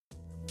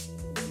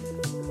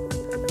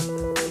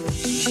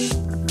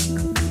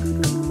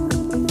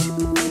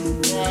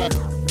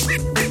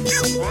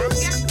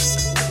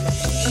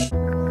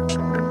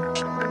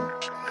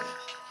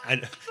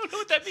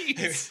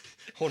Jeez.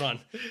 Hold on.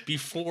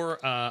 Before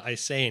I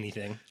say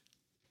anything,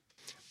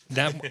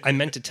 that I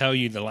meant to tell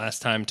you the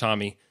last time,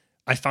 Tommy,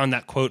 I found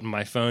that quote in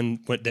my phone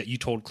that you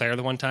told Claire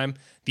the one time.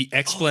 The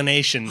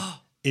explanation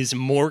is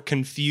more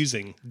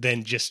confusing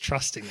than just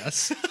trusting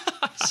us.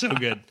 So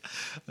good.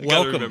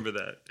 Welcome. Remember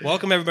that.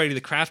 Welcome, everybody, to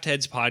the Craft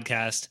Heads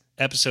Podcast,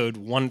 episode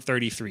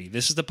 133.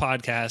 This is the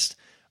podcast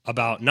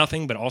about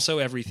nothing, but also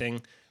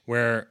everything,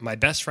 where my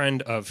best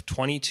friend of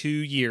 22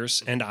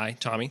 years and I,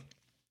 Tommy,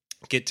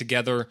 get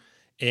together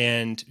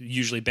and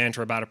usually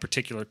banter about a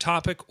particular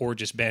topic or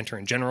just banter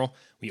in general.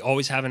 We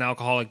always have an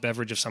alcoholic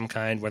beverage of some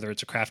kind, whether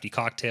it's a crafty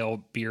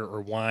cocktail, beer,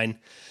 or wine.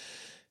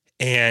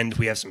 And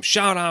we have some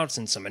shout outs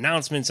and some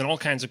announcements and all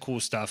kinds of cool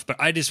stuff. But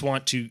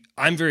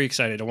I'm very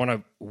excited. I want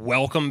to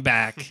welcome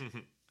back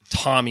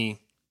Tommy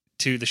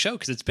to the show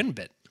because it's been a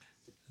bit.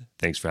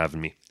 Thanks for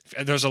having me.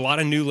 There's a lot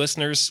of new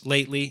listeners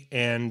lately,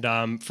 and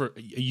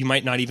you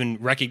might not even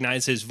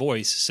recognize his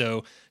voice.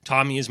 So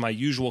Tommy is my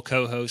usual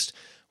co-host.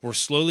 We're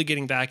slowly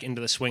getting back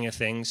into the swing of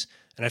things,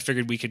 and I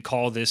figured we could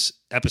call this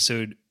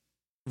episode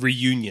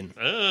Reunion.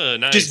 Oh,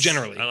 nice. Just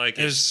generally. I like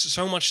it. There's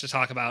so much to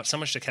talk about, so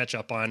much to catch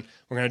up on.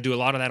 We're going to do a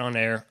lot of that on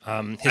air.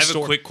 I have a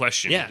quick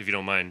question, Yeah. if you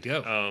don't mind.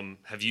 Go.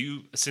 Have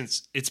you,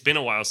 since it's been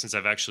a while since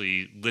I've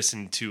actually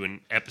listened to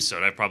an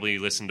episode, I probably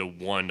listened to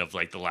one of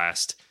like the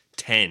last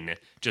 10,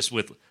 just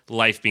with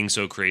life being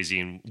so crazy,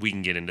 and we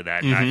can get into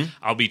that. Mm-hmm.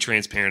 I'll be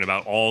transparent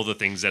about all the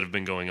things that have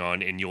been going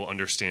on, and you'll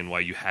understand why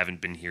you haven't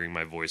been hearing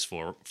my voice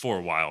for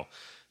a while.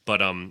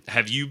 But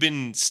have you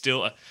been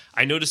still?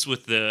 I noticed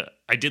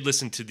I did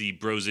listen to the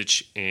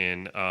Brozich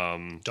and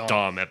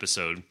Dom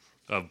episode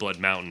of Blood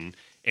Mountain,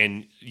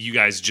 and you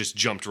guys just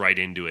jumped right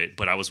into it.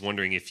 But I was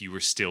wondering if you were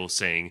still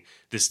saying,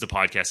 this is the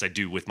podcast I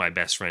do with my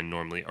best friend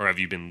normally, or have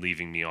you been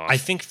leaving me off? I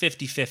think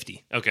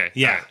 50-50. Okay.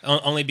 Yeah, All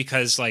right. only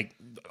because, like,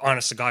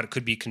 honest to God, it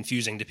could be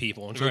confusing to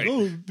people. It's Right. like,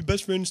 oh, your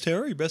best friend's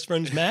Tara, your best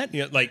friend's Matt.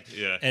 You know, like,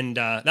 Yeah. And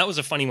that was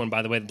a funny one,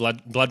 by the way, the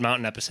Blood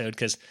Mountain episode,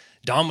 because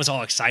Dom was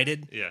all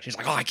excited. Yeah. She's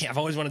like, oh, I've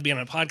always wanted to be on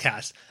a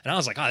podcast. And I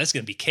was like, oh, this is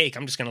going to be cake.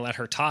 I'm just going to let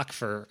her talk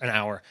for an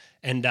hour.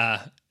 And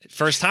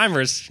first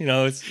timers,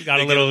 it's got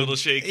They a get little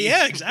shaky.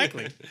 Yeah,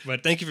 exactly.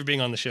 But thank you for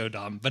being on the show,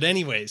 Dom. But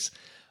anyways,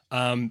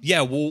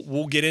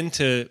 we'll get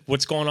into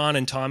what's going on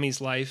in Tommy's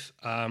life.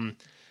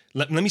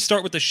 Let me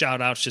start with the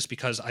shout outs, just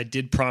because I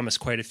did promise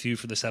quite a few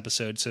for this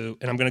episode.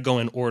 And I'm going to go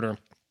in order.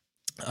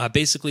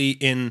 Basically,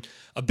 in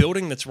a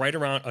building that's right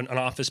around, an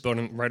office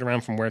building right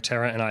around from where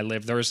Tara and I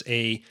live, there's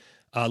a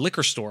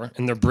liquor store,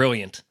 and they're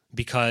brilliant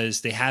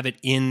because they have it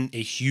in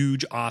a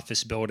huge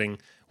office building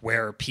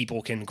where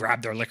people can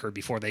grab their liquor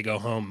before they go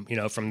home,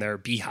 from their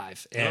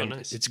beehive. And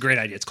nice. It's a great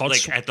idea. It's called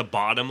Like at the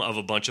bottom of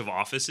a bunch of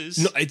offices?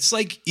 No, it's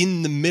like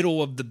in the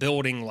middle of the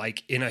building,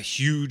 like in a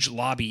huge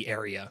lobby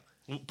area.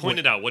 Point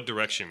it out. What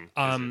direction?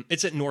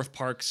 It's at North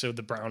Park, so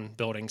the brown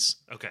buildings.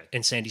 Okay.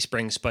 In Sandy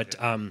Springs, but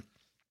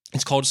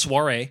it's called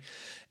Soiree.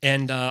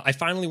 And I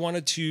finally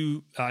wanted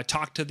to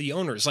talk to the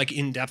owners, like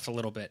in depth a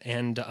little bit.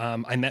 And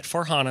I met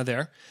Farhana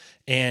there,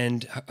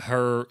 and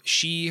I'm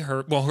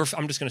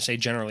just going to say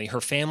generally,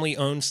 her family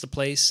owns the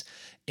place.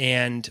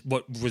 And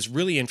what was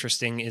really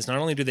interesting is not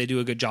only do they do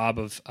a good job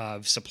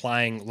of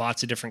supplying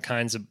lots of different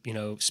kinds of,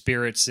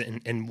 spirits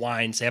and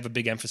wines. They have a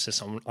big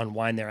emphasis on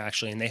wine there,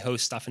 actually, and they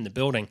host stuff in the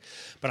building.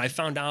 But I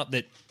found out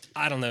that,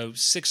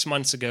 6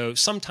 months ago,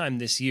 sometime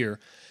this year,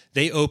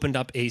 they opened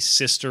up a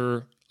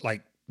sister,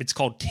 like, it's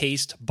called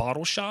Taste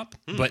Bottle Shop,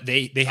 but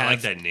they have... I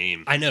like that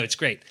name. I know, it's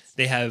great.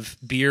 They have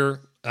beer,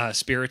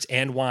 spirits,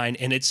 and wine,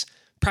 and it's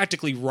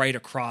practically right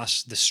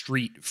across the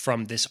street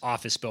from this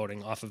office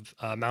building off of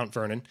Mount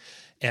Vernon,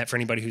 for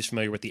anybody who's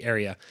familiar with the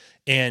area.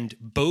 And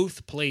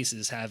both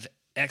places have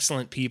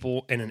excellent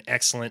people and an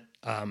excellent...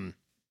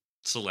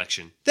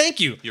 selection. Thank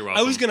you. You're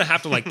welcome. I was going to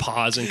have to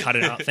pause and cut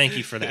it out. Thank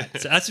you for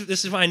that. So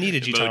this is why I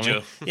needed you, Tommy.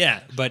 Mojo. Yeah,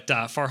 but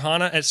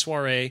Farhana at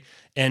Soiree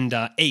and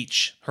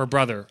H, her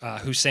brother,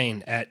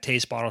 Hussein at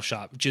Taste Bottle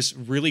Shop, just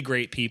really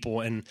great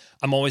people. And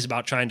I'm always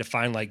about trying to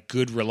find like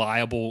good,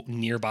 reliable,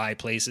 nearby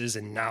places.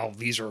 And now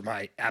these are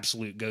my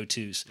absolute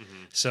go-tos.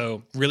 Mm-hmm.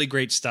 So really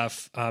great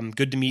stuff.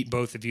 Good to meet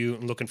both of you.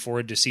 I'm looking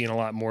forward to seeing a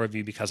lot more of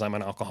you because I'm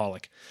an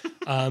alcoholic.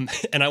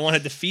 And I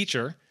wanted to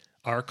feature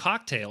our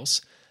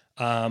cocktails.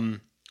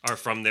 Are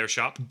from their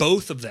shop?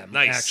 Both of them,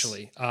 nice.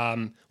 Actually.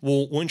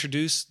 We'll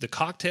introduce the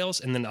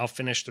cocktails, and then I'll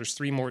finish. There's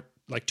two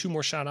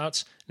more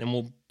shout-outs, and then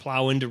we'll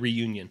plow into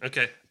Reunion.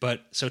 Okay.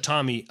 But, so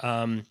Tommy,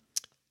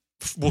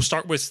 we'll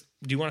start with,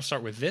 do you want to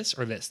start with this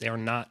or this? They are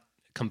not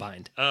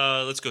combined.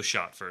 Let's go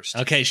shot first.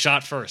 Okay,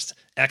 shot first.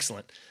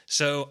 Excellent.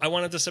 So I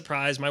wanted to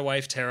surprise my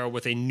wife, Tara,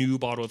 with a new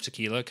bottle of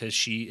tequila because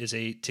she is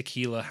a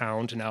tequila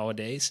hound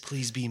nowadays.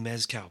 Please be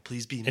mezcal.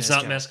 Please be mezcal.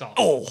 It's not mezcal.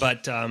 Oh,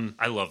 but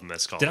I love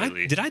mezcal.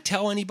 Did I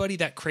tell anybody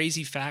that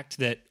crazy fact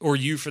that, or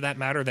you for that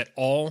matter, that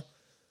all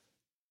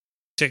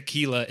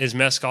tequila is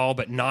mezcal,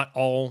 but not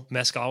all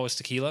mezcal is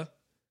tequila?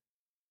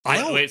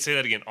 Wait, say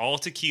that again. All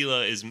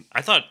tequila is...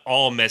 I thought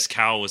all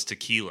mezcal was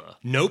tequila.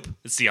 Nope.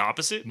 It's the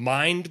opposite?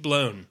 Mind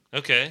blown.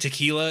 Okay.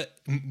 Tequila,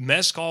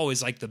 mezcal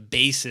is like the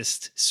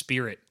basest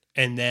spirit.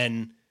 And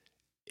then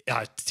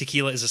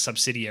tequila is a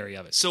subsidiary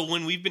of it. So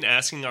when we've been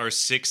asking our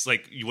six,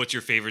 like, what's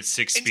your favorite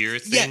six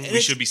spirit yeah, thing, and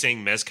we should be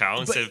saying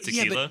mezcal instead of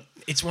tequila. Yeah,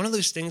 but it's one of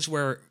those things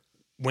where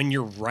when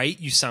you're right,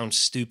 you sound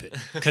stupid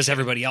because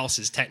everybody else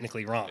is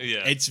technically wrong.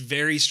 Yeah. It's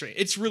very strange.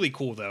 It's really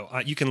cool, though.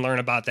 You can learn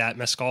about that.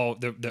 Mezcal,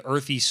 the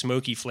earthy,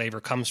 smoky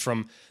flavor comes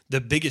from the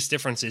biggest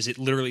difference is it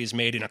literally is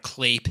made in a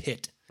clay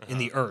pit in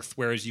the earth,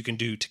 whereas you can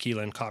do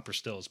tequila in copper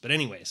stills. But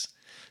anyways.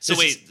 So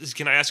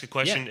can I ask a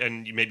question? Yeah.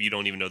 And maybe you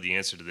don't even know the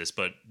answer to this,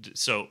 but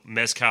so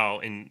mezcal,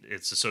 and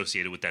it's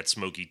associated with that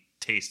smoky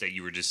taste that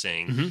you were just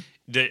saying.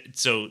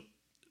 So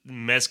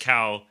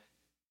mezcal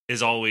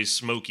is always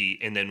smoky,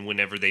 and then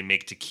whenever they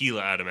make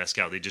tequila out of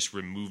mezcal, they just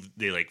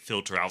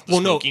filter out the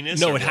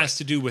smokiness? No, it has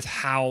to do with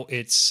how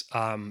it's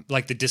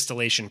like the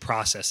distillation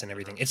process and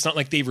everything. It's not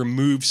like they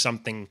remove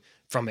something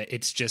from it.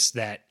 It's just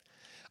that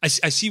I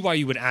see why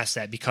you would ask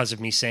that because of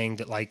me saying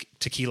that like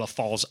tequila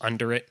falls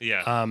under it.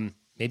 Yeah.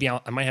 Maybe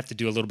I might have to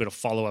do a little bit of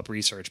follow-up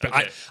research. But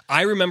okay.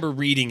 I remember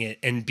reading it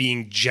and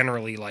being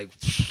generally like,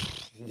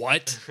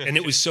 what? And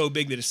it was so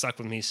big that it stuck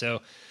with me.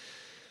 So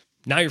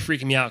now you're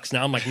freaking me out because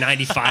now I'm like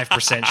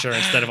 95% sure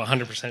instead of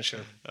 100% sure.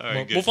 All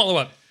right, we'll follow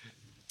up.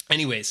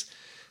 Anyways,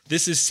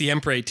 this is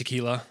Siempre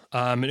Tequila.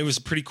 And it was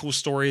a pretty cool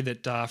story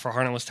that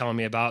Farhana was telling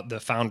me about,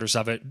 the founders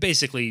of it.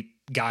 Basically,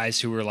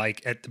 guys who were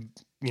like at the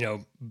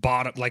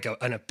bottom, like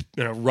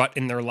in a rut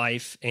in their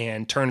life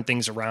and turned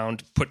things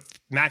around,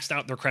 maxed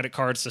out their credit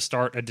cards to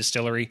start a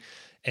distillery,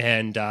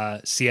 and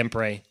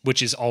Siempre,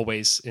 which is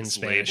always in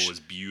Spanish. Label is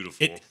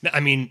beautiful.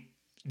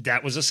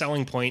 That was a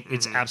selling point.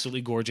 It's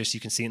absolutely gorgeous. You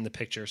can see it in the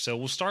picture. So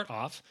we'll start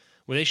off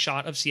with a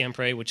shot of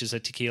Siempre, which is a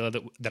tequila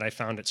that I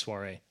found at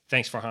Soiree.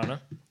 Thanks, Farhana.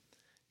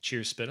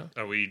 Cheers, Spitta.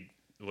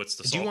 What's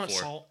the Do salt you want for?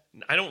 salt?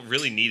 I don't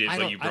really need it,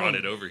 but you brought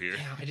it over here.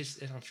 Yeah, I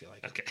don't feel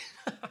like it. Okay.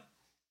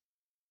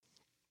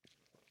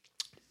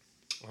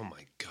 Oh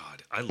my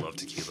God. I love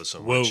tequila so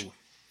Whoa. much.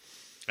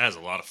 That has a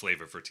lot of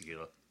flavor for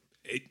tequila.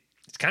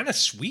 It's kind of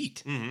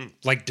sweet.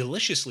 Like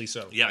deliciously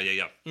so. Yeah.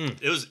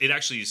 It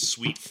actually is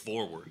sweet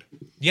forward.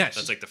 Yes.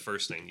 That's like the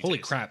first thing you Holy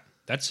taste. crap.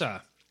 That's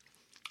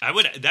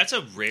that's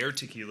a rare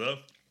tequila.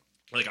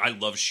 Like, I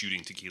love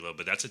shooting tequila,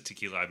 but that's a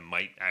tequila I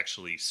might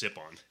actually sip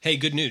on. Hey,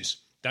 good news.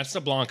 That's the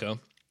Blanco.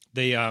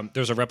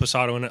 There's a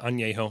Reposado and an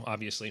Añejo,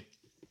 obviously.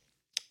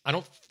 I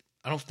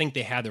don't think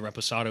they had the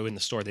Reposado in the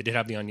store. They did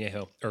have the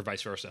Añejo, or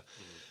vice versa.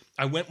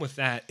 I went with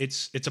that.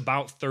 It's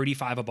about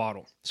 $35 a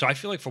bottle. So I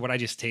feel like for what I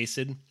just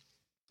tasted,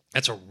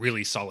 that's a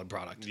really solid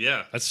product.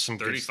 Yeah. That's some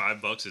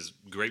 $35 is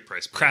great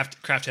price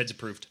point. Craft Heads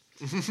approved.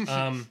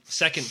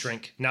 Second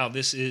drink. Now,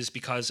 this is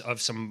because of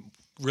some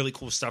really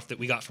cool stuff that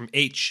we got from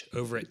H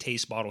over at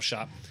Taste Bottle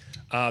Shop.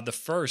 The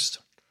first,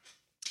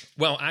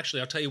 well,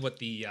 actually, I'll tell you what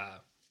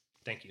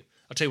thank you.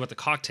 I'll tell you what the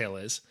cocktail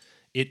is.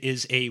 It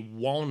is a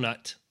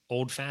walnut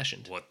old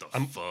fashioned. What the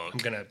fuck? I'm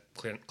going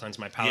to cleanse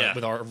my palate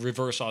with our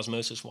reverse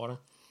osmosis water.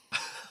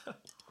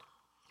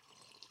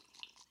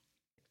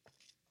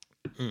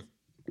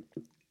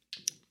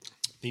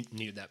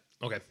 Needed that.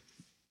 Okay.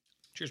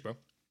 Cheers, bro.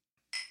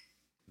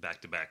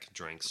 Back-to-back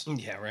drinks.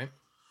 Yeah, right?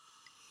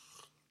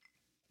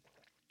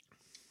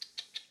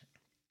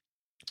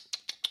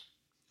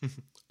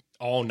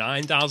 All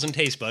 9,000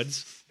 taste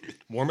buds.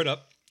 Warm it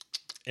up.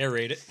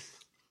 Aerate it.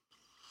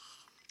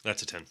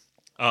 That's a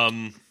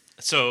 10.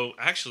 So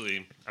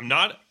actually, I'm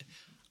not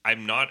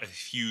a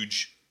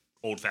huge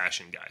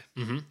old-fashioned guy.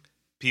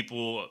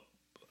 People,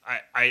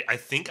 I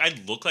think I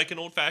look like an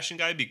old-fashioned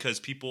guy because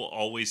people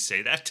always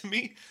say that to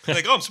me.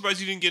 Like, oh, I'm surprised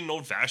you didn't get an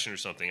old-fashioned or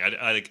something.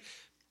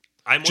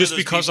 I'm just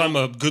because people,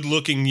 I'm a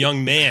good-looking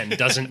young man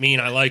doesn't mean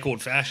I like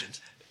old-fashioned.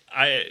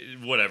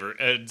 Whatever.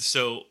 And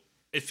so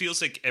it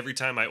feels like every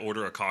time I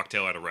order a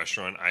cocktail at a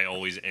restaurant, I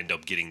always end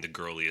up getting the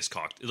girliest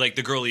cocktail, like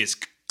the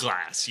girliest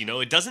glass.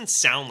 It doesn't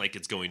sound like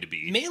it's going to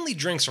be. Manly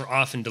drinks are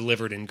often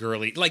delivered in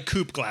girly, like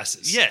coupe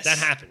glasses. Yes, that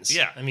happens.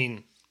 Yeah,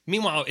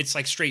 meanwhile, it's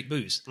like straight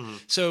booze.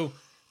 So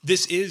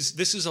this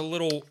is a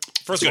little.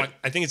 First of all,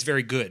 I think it's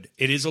very good.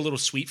 It is a little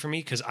sweet for me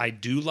because I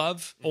do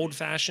love old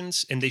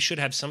fashions, and they should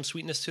have some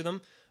sweetness to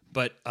them.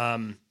 But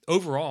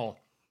overall,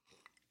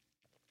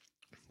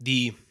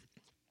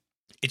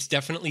 it's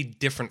definitely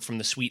different from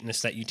the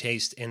sweetness that you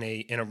taste in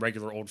a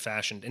regular old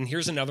fashioned. And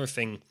here's another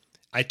thing: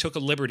 I took a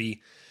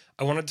liberty.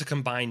 I wanted to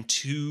combine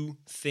two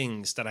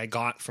things that I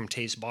got from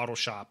Taste Bottle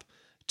Shop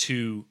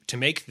to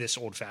make this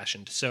old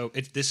fashioned. So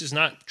this is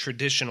not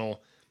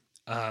traditional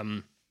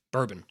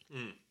bourbon.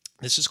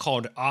 This is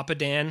called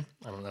Apadan.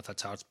 I don't know if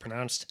that's how it's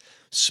pronounced.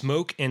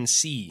 Smoke and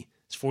Sea.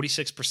 It's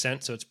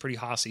 46%, so it's pretty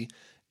hossy.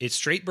 It's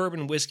straight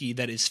bourbon whiskey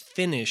that is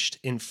finished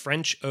in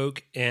French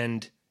oak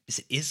and is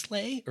it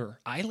Islay or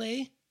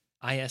Islay?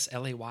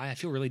 Islay. I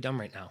feel really dumb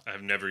right now.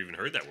 I've never even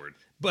heard that word.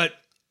 But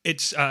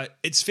it's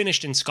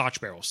finished in Scotch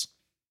barrels.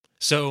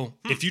 So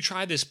if you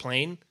try this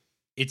plain,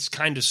 it's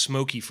kind of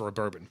smoky for a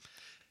bourbon.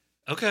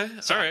 Okay,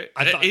 all right.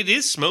 It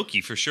is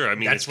smoky for sure. I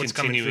mean, that's it's what's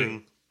continuing.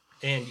 Coming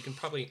through. And you can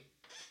probably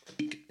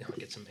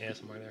get some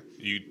ASMR there.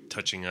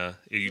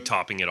 Are you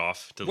topping it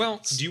off? Do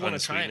you want to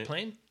try it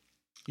plain?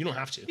 You don't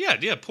have to.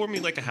 Yeah. Pour me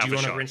like a half Do you a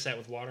want shot. to rinse that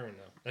with water or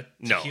no?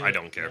 No, Tequila, I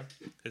don't care.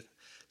 no?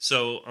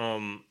 So,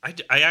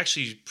 I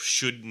actually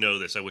should know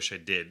this. I wish I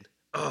did.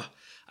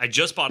 I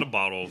just bought a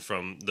bottle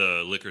from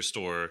the liquor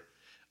store.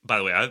 By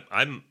the way,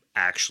 I'm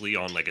actually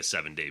on like a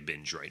 7-day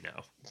binge right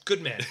now.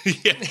 Good man.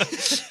 Yeah,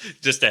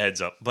 just a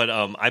heads up. But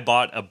I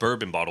bought a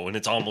bourbon bottle, and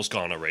it's almost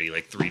gone already.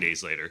 Like 3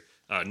 days later.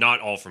 Not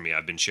all for me.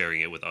 I've been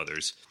sharing it with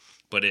others.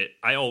 But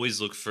I always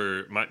look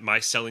for my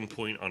selling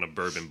point on a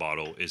bourbon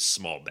bottle is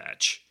small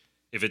batch.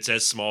 If it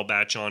says small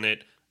batch on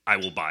it, I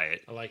will buy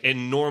it. I like it.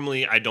 And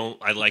normally I don't.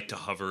 I like to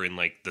hover in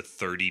like the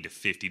 $30 to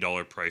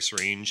 $50 price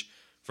range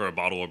for a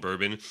bottle of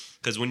bourbon,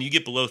 because when you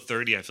get below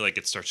 30, I feel like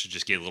it starts to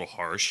just get a little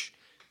harsh,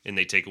 and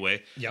they take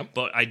away. Yep.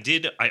 But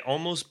I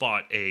almost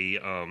bought a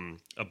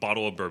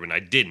bottle of bourbon. I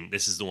didn't.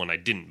 This is the one I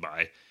didn't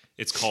buy.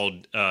 It's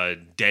called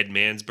Dead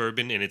Man's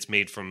Bourbon, and it's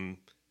made from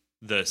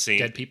the same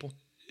Dead people.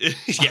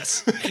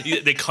 Yes,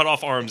 they cut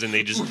off arms and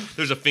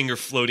there's a finger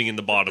floating in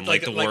the bottom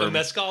like the worm. Like a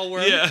mezcal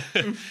worm. Yeah.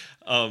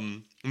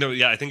 No,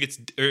 yeah, I think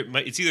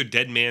it's either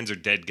Dead Man's or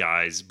Dead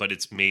Guy's, but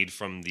it's made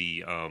from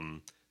the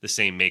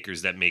same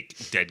makers that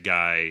make Dead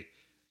Guy.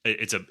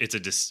 It's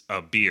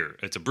a beer.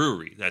 It's a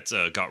brewery that's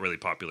got really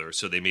popular.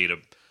 So they made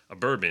a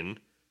bourbon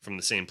from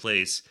the same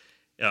place.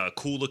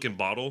 Cool looking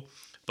bottle,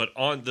 but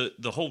on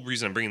the whole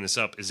reason I'm bringing this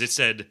up is it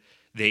said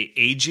they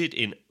age it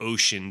in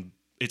ocean.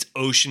 It's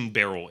ocean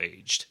barrel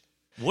aged.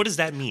 What does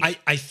that mean?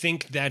 I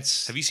think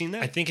that's. Have you seen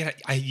that? I think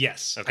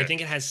yes. Okay. I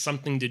think it has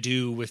something to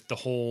do with the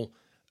whole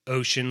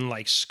ocean,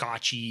 like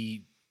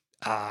Scotchy,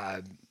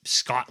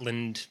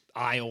 Scotland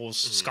Isles,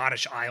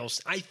 Scottish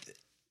Isles.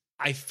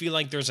 I feel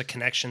like there's a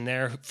connection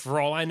there. For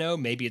all I know,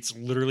 maybe it's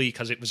literally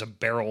because it was a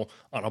barrel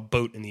on a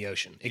boat in the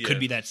ocean. It could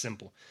be that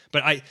simple.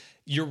 But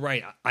you're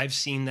right. I've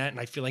seen that, and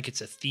I feel like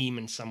it's a theme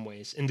in some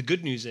ways. And the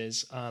good news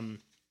is,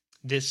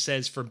 this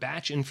says for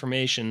batch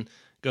information,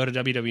 go to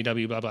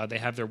www. Blah blah. They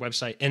have their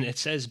website, and it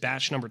says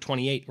batch number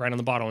 28 right on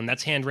the bottle, and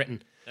that's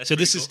handwritten. So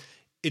this is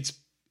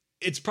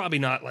it's probably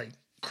not like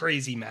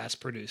crazy mass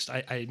produced.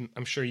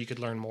 I'm sure you could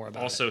learn more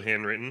about also it.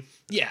 handwritten.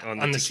 Yeah,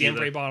 on the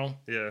Siempre bottle.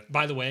 Yeah.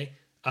 By the way,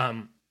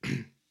 I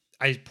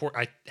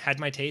had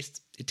my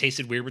taste. It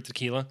tasted weird with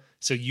tequila,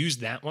 so use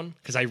that one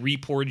because I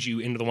re-poured you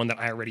into the one that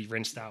I already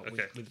rinsed out.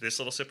 Okay, with this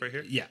little sip right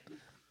here. Yeah.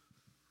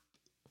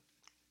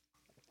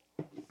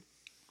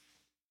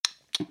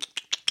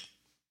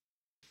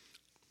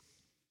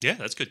 Yeah,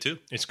 that's good too.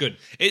 It's good.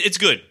 It's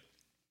good.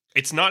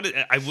 It's not.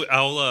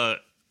 I'll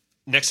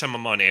next time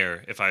I'm on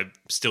air, if I'm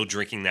still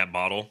drinking that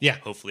bottle, Yeah.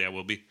 hopefully I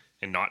will be,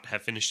 and not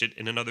have finished it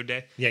in another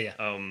day. Yeah.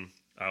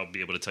 I'll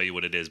be able to tell you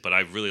what it is, but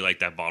I really like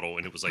that bottle,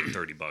 and it was like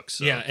 $30.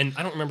 So. Yeah, and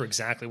I don't remember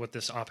exactly what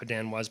this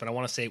Oppidan was, but I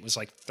want to say it was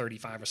like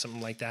 35 or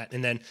something like that.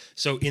 And then,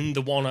 so in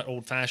the walnut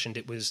old fashioned,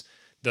 it was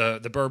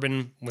the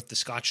bourbon with the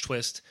Scotch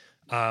twist,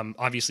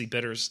 obviously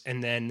bitters,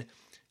 and then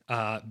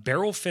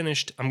barrel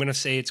finished. I'm going to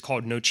say it's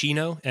called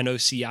Nocino,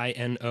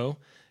 Nocino,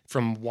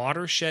 from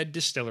Watershed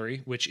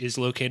Distillery, which is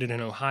located in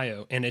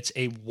Ohio, and it's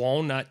a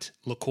walnut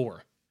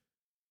liqueur.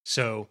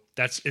 So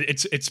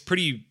it's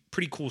pretty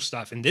cool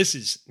stuff, and this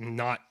is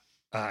not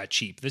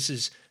cheap. This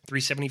is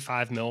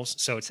 375 mils,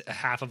 so it's a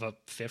half of a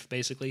fifth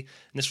basically, and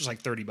this was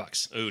like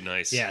 $30. Oh,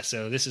 nice. Yeah,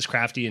 so this is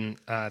crafty, and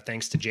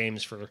thanks to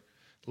James for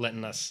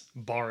letting us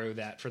borrow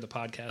that for the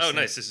podcast. Oh,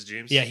 nice. This is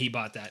James. Yeah, he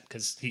bought that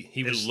because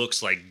he was. It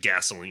looks like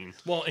gasoline.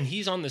 Well, and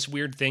he's on this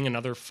weird thing.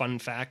 Another fun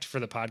fact for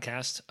the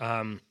podcast.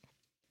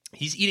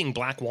 He's eating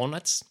black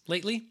walnuts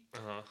lately.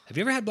 Uh-huh. Have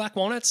you ever had black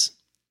walnuts?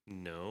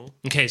 No.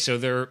 Okay, so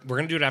we're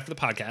going to do it after the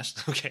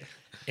podcast. Okay.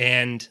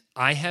 And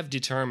I have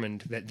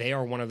determined that they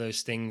are one of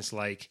those things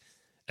like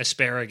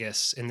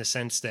asparagus in the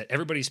sense that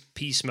everybody's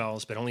pee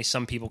smells, but only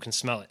some people can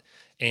smell it.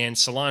 And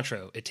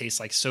cilantro, it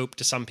tastes like soap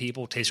to some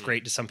people, tastes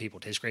great to some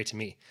people, tastes great to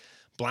me.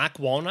 Black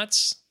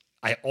walnuts,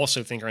 I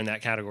also think are in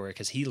that category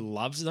because he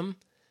loves them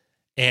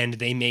and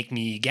they make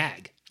me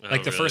gag.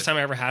 Like the first time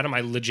I ever had them,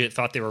 I legit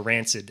thought they were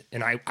rancid,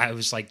 and I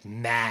was like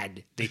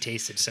mad they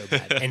tasted so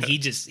bad. And he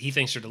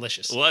thinks they're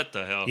delicious. What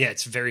the hell? Yeah,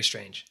 it's very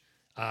strange.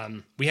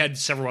 We had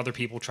several other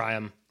people try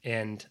them,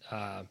 and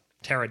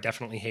Tara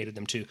definitely hated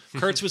them too.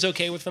 Kurtz was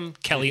okay with them.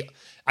 Kelly,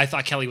 I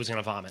thought Kelly was going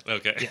to vomit.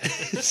 Okay. Yeah.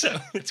 So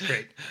it's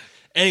great.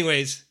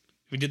 Anyways,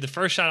 we did the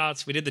first shout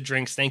outs. We did the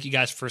drinks. Thank you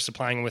guys for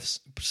supplying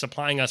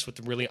us with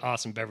the really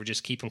awesome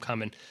beverages. Keep them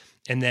coming.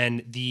 And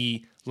then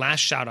the last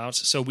shout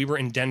outs. So we were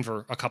in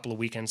Denver a couple of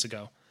weekends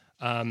ago.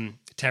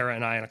 Tara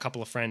and I and a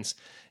couple of friends,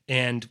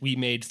 and we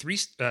made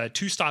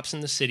two stops in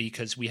the city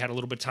because we had a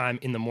little bit of time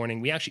in the morning.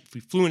 We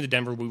flew into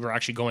Denver. We were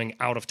actually going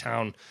out of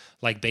town,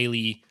 like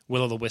Bailey,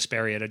 Will-O-the-Wisp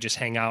area, to just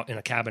hang out in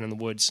a cabin in the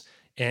woods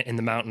in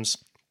the mountains.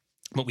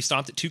 But we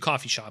stopped at two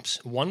coffee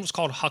shops. One was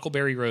called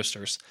Huckleberry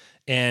Roasters,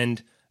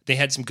 and they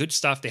had some good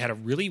stuff. They had a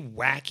really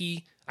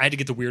wacky, I had to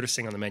get the weirdest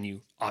thing on the menu,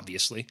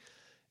 obviously,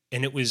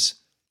 and it was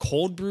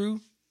cold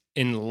brew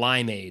and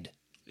limeade.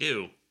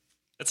 Ew.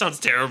 That sounds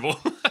terrible.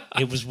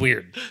 It was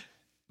weird.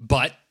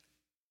 But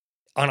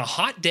on a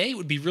hot day, it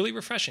would be really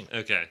refreshing.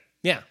 Okay.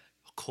 Yeah.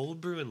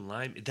 Cold brew and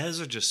lime. Those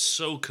are just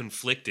so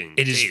conflicting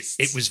It is. tastes.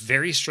 It was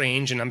very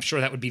strange, and I'm sure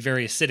that would be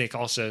very acidic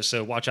also.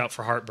 So watch out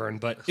for heartburn.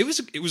 But it was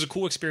a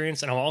cool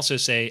experience, and I'll also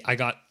say I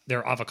got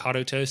their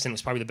avocado toast, and it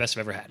was probably the best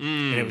I've ever had.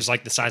 And it was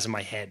like the size of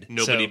my head.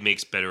 Nobody So,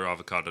 makes better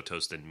avocado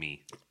toast than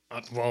me.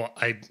 well,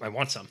 I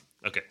want some.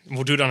 Okay.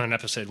 We'll do it on an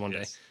episode one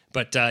day.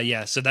 But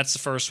yeah, so that's the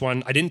first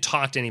one. I didn't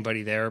talk to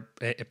anybody there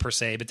per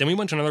se, but then we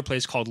went to another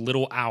place called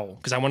Little Owl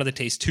because I wanted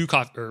to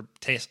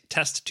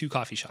test two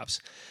coffee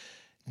shops.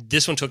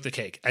 This one took the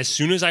cake. As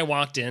soon as I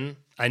walked in,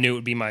 I knew it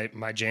would be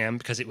my jam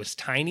because it was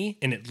tiny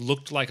and it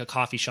looked like a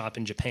coffee shop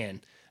in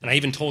Japan. And I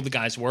even told the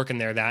guys working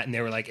there that, and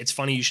they were like, "It's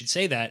funny you should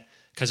say that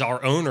because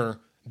our owner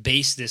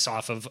based this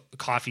off of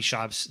coffee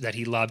shops that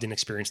he loved and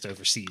experienced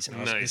overseas." And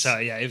I was, Nice. So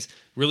yeah, it was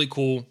really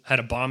cool. Had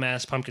a bomb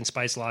ass pumpkin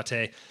spice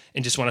latte,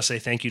 and just want to say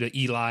thank you to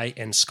Eli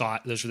and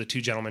Scott. Those were the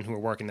two gentlemen who were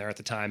working there at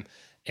the time.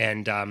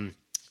 And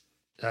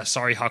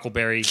sorry,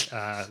 Huckleberry,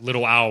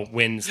 Little Owl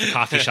wins the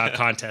coffee shop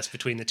contest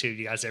between the two of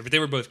you guys there. But they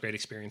were both great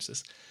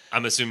experiences.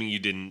 I'm assuming you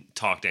didn't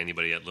talk to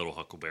anybody at Little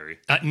Huckleberry.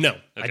 No,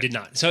 I did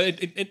not. So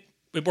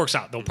it works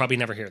out. They'll probably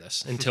never hear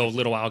this until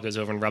Little Owl goes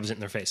over and rubs it in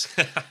their face.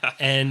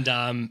 And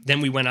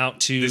then we went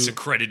out to... This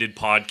accredited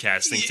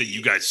podcast thinks that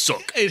you guys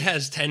suck. It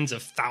has tens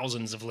of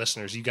thousands of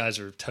listeners. You guys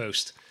are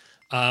toast.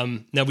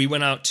 Now, we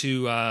went out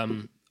to...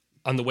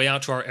 on the way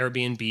out to our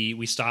Airbnb,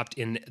 we stopped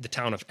in the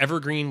town of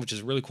Evergreen, which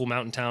is a really cool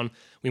mountain town.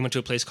 We went to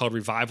a place called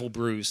Revival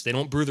Brews. They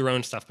don't brew their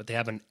own stuff, but they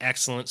have an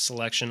excellent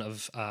selection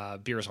of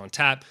beers on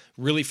tap,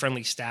 really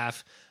friendly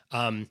staff,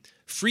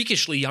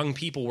 freakishly young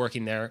people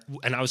working there.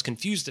 And I was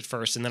confused at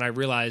first, and then I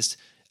realized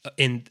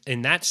in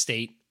that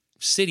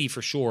city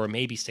for sure,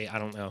 maybe state, I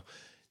don't know,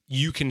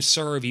 you can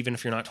serve even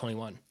if you're not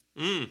 21.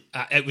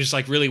 It was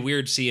like really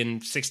weird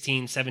seeing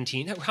 16,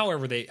 17,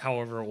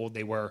 however old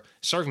they were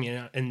serving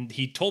me. And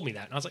he told me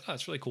that. And I was like, oh,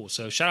 that's really cool.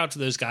 So shout out to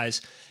those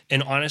guys.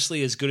 And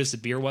honestly, as good as the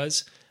beer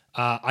was,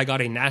 I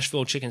got a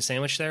Nashville chicken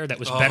sandwich there that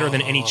was better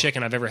than any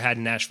chicken I've ever had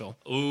in Nashville.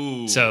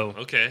 Ooh. So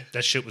okay.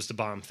 That shit was the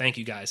bomb. Thank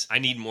you guys. I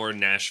need more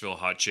Nashville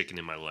hot chicken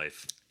in my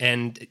life.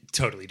 And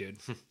totally, dude.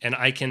 And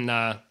I can,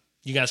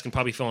 you guys can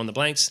probably fill in the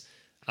blanks.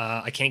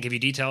 I can't give you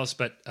details,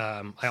 but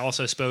I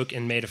also spoke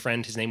and made a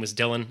friend. His name was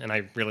Dylan, and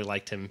I really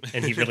liked him,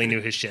 and he really knew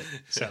his shit.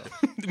 So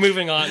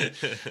moving on.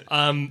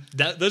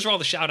 Those are all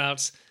the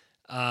shout-outs.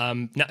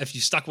 Now, if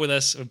you stuck with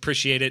us,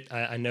 appreciate it.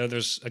 I know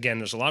there's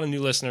a lot of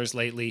new listeners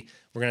lately.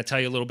 We're going to tell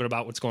you a little bit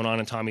about what's going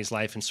on in Tommy's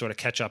life and sort of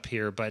catch up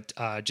here. But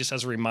just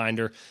as a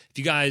reminder, if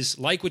you guys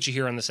like what you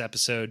hear on this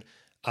episode,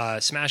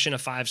 smash in a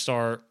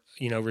 5-star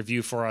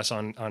review for us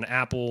on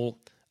Apple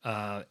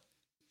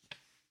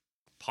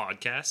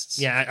podcasts.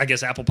 Yeah, I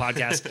guess Apple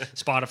Podcasts,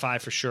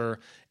 Spotify for sure.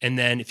 And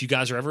then if you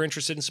guys are ever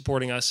interested in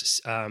supporting us,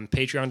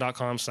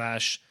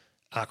 patreon.com/Craftheads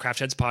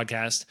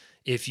Podcast.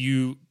 If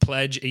you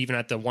pledge even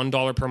at the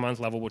 $1 per month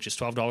level, which is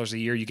 $12 a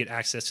year, you get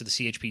access to the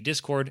CHP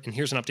Discord. And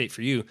here's an update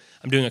for you.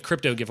 I'm doing a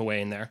crypto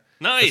giveaway in there.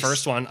 Nice. The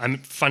first one, I'm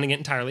funding it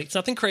entirely. It's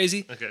nothing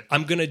crazy. Okay.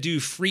 I'm going to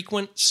do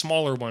frequent,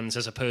 smaller ones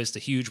as opposed to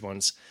huge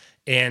ones.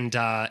 And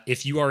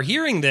if you are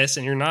hearing this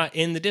and you're not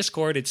in the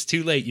Discord, it's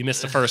too late. You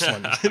missed the first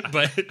one.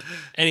 But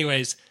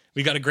anyways,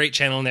 we got a great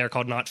channel in there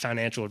called Not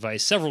Financial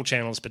Advice. Several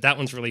channels, but that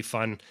one's really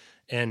fun.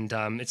 And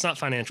it's not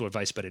financial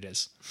advice, but it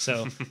is.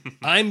 So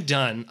I'm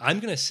done. I'm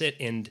going to sit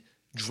and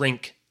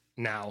drink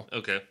now.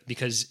 Okay.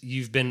 Because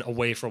you've been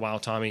away for a while,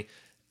 Tommy.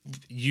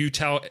 You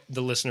tell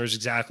the listeners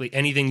exactly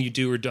anything you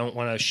do or don't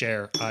want to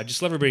share.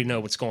 Just let everybody know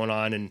what's going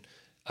on. And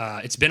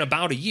it's been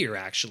about a year,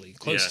 actually,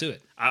 close to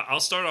it.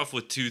 I'll start off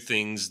with two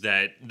things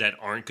that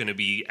aren't going to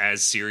be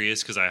as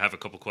serious because I have a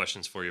couple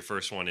questions for you.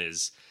 First one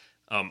is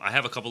I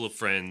have a couple of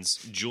friends,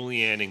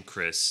 Julianne and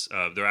Chris.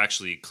 They're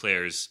actually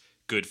Claire's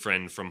good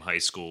friend from high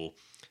school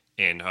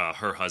and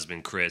her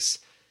husband, Chris.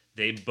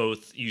 They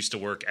both used to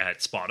work at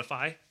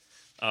Spotify.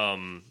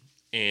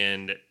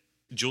 And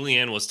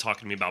Julianne was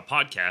talking to me about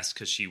podcasts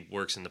because she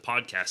works in the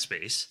podcast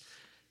space.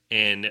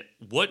 And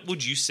what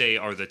would you say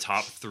are the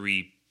top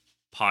 3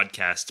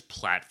 podcast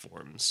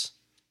platforms?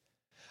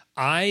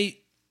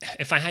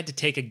 If I had to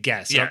take a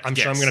guess, I'm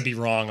sure I'm going to be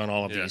wrong on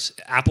all of these.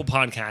 Apple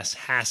Podcasts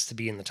has to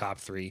be in the top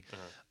 3.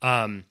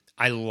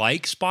 I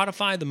like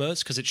Spotify the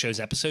most because it shows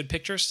episode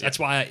pictures. That's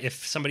why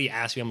if somebody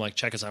asks me, I'm like,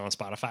 check us out on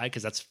Spotify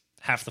because that's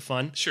half the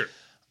fun. Sure.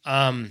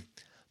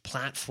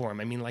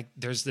 Platform. I mean, like,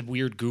 there's the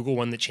weird Google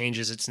one that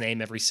changes its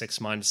name every 6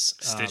 months.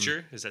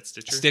 Stitcher? Is that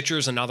Stitcher?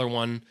 Stitcher's another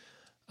one.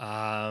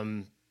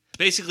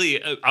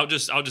 Basically, I'll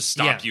just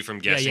stop you from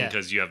guessing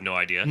because you have no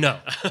idea. No,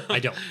 I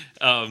don't.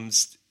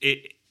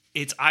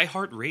 It's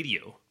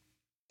iHeartRadio.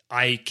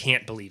 I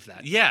can't believe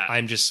that. Yeah,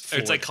 I'm just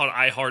floored. It's like called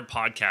iHeart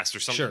Podcast or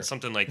something,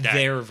 something like that.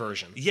 Their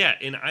version. Yeah,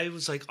 and I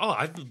was like, oh,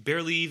 I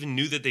barely even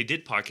knew that they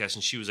did podcasts,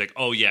 and she was like,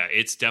 oh yeah,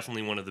 it's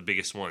definitely one of the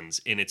biggest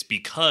ones, and it's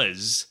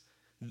because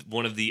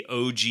one of the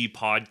OG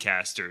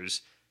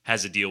podcasters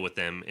has a deal with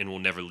them and will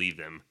never leave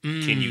them.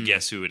 Can you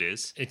guess who it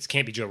is? It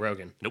can't be Joe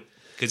Rogan. Nope,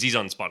 because he's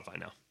on Spotify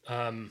now.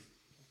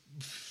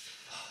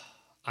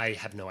 I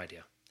have no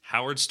idea.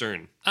 Howard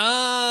Stern.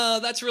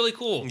 That's really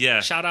cool.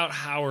 Yeah. Shout out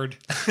Howard.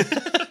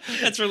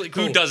 That's really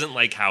cool. Who doesn't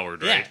like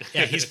Howard, right?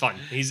 Yeah, he's fun.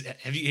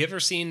 Have you ever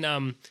seen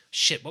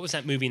what was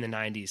that movie in the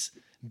 90s?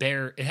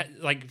 Bear, it had,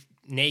 like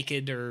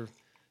Naked or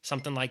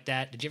something like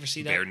that. Did you ever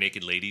see that? Bare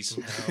Naked Ladies.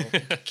 No.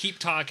 Keep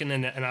talking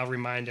and I'll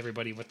remind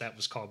everybody what that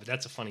was called, but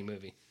that's a funny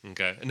movie.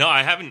 Okay. No,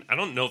 I haven't. I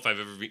don't know if I've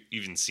ever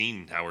even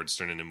seen Howard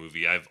Stern in a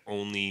movie. I've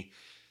only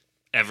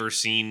ever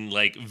seen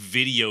like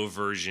video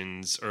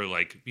versions or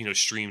like,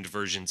 streamed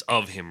versions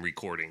of him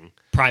recording.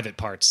 Private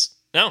Parts.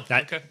 No,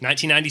 That okay.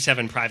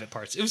 1997 Private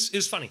Parts. It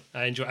was funny.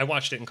 I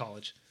watched it in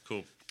college.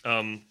 Cool.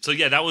 So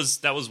yeah, that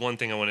was one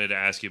thing I wanted to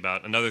ask you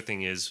about. Another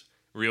thing is,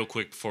 real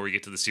quick before we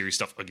get to the series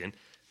stuff again,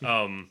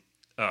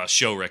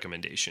 show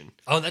recommendation.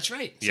 Oh, that's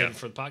right. Save Yeah. it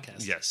for the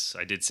podcast. Yes,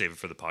 I did save it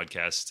for the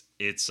podcast.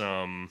 It's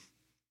I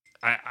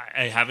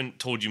haven't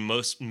told you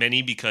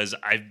many because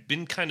I've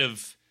been kind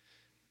of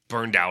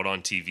burned out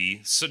on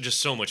TV. So just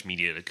so much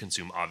media to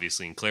consume,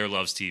 obviously. And Claire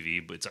loves TV,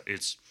 but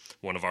it's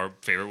one of our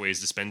favorite ways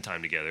to spend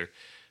time together.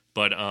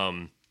 But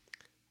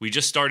we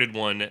just started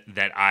one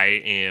that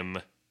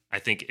I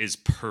think is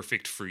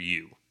perfect for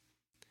you.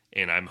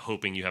 And I'm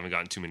hoping you haven't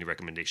gotten too many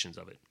recommendations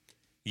of it.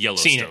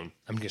 Yellowstone. Seen it.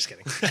 I'm just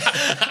kidding.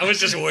 I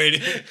was just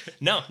waiting.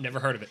 No, never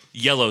heard of it.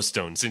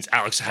 Yellowstone, since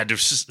Alex had to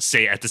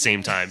say it at the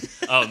same time.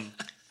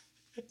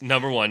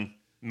 Number one,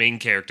 main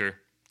character,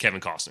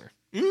 Kevin Costner.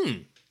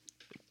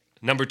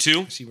 Number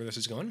two, See where this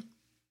is going?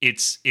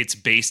 it's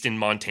based in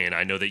Montana.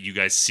 I know that you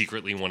guys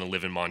secretly want to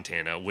live in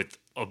Montana with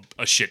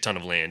a shit ton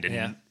of land and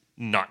Yeah.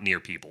 not near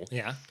people.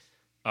 Yeah.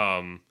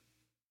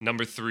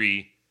 Number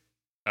three,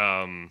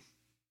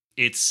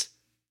 it's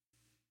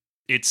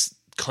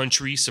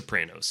country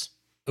Sopranos.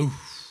 Ooh.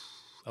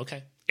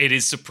 Okay. It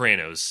is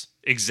Sopranos,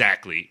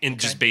 exactly, and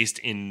Okay. just based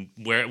in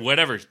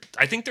whatever.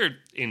 I think they're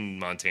in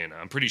Montana.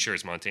 I'm pretty sure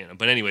it's Montana.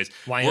 But anyways,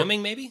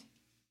 Wyoming, maybe?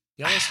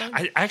 Yellowstone?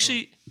 I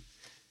actually,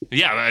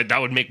 yeah,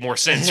 that would make more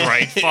sense,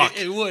 right? Fuck.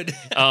 It would.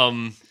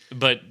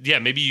 But yeah,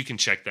 maybe you can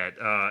check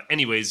that.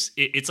 Anyways,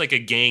 it's like a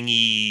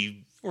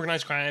gangy,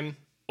 Organized crime.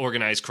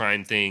 organized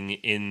crime thing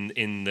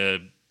in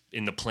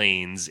the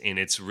plains, and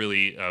it's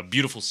really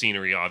beautiful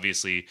scenery.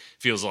 Obviously,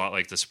 feels a lot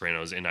like The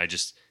Sopranos, and I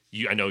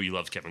know you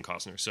love Kevin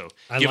Costner, so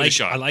give it a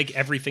shot. I like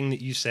everything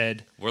that you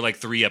said. We're like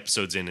 3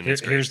 episodes in, and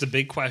it's great. Here's the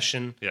big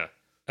question. Yeah.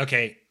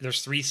 Okay,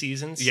 there's 3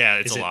 seasons. Yeah,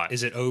 it's Is a lot.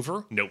 Is it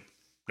over? Nope.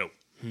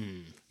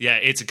 Yeah,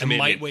 it's a I commitment.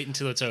 might wait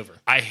until it's over.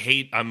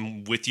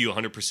 I'm with you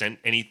 100%.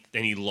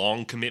 Any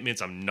long commitments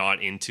I'm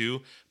not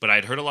into, but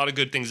I'd heard a lot of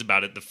good things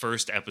about it. The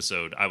first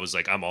episode, I was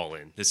like, I'm all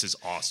in. This is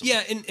awesome.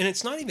 Yeah, and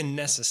it's not even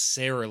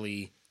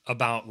necessarily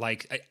about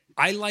like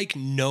I like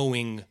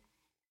knowing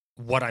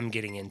what I'm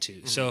getting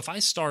into. So if I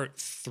start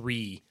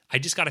 3, I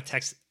just got a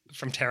text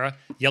from Tara.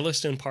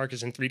 Yellowstone Park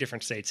is in 3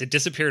 different states. It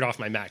disappeared off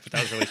my Mac, but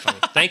that was really funny.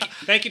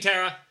 Thank you,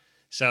 Tara.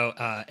 So,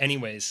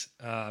 anyways,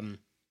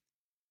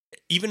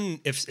 even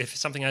if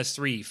something has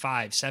 3,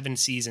 5, 7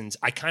 seasons,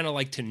 I kind of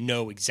like to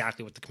know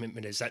exactly what the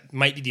commitment is. That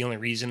might be the only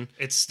reason.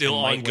 It's still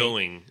I might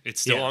ongoing. It's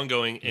still Yeah.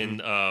 ongoing.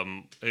 And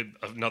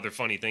another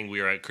funny thing,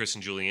 we were at Chris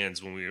and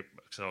Julianne's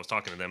so I was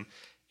talking to them,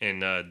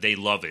 and they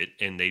love it.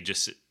 And they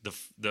just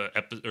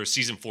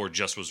season 4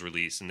 just was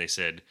released, and they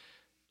said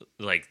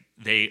like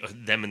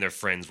them and their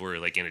friends were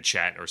like in a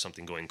chat or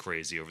something going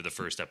crazy over the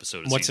first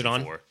episode of What's season it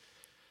on? 4.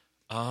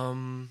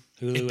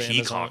 Hulu,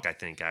 Peacock, Amazon? I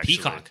think. Actually,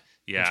 Peacock.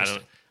 Yeah,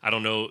 Interesting. I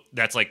don't know.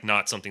 That's like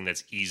not something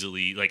that's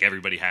easily like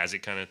everybody has it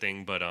kind of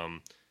thing. But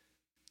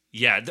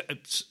yeah.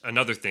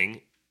 Another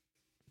thing,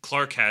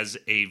 Clark has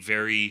a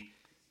very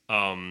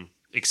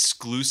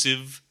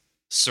exclusive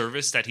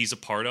service that he's a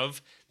part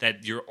of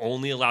that you're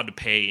only allowed to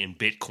pay in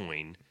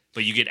Bitcoin,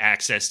 but you get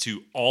access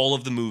to all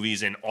of the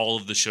movies and all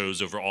of the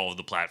shows over all of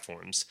the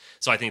platforms.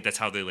 So I think that's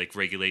how they like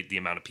regulate the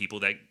amount of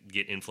people that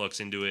get influx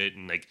into it,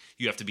 and like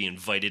you have to be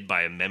invited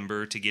by a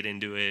member to get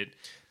into it.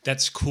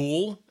 That's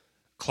cool.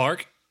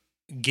 Clark,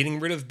 getting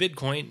rid of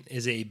Bitcoin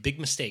is a big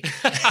mistake.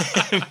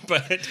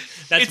 But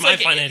that's It's my like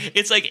financial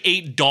it's like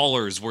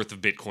 $8 worth of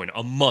Bitcoin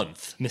a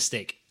month.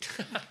 mistake.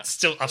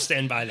 Still, I'll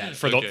stand by that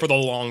for Okay. the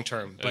long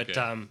term. But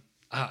Okay.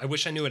 I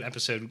wish I knew what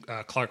episode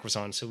Clark was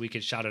on so we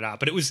could shout it out.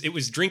 But it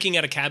was drinking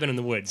at a cabin in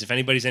the woods. If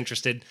anybody's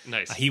interested,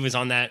 Nice. He was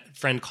on that.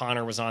 Friend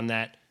Connor was on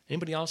that.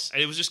 Anybody else?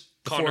 It was just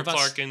four Connor, of us?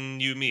 Clark,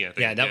 and you and me, I think.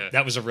 Yeah,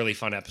 that was a really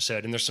fun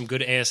episode. And there's some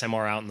good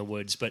ASMR out in the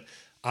woods. But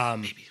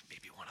maybe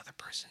one other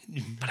person,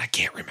 but I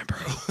can't remember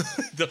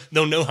who.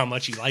 they'll know how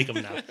much you like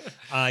them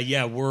now.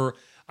 Yeah,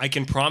 I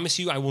can promise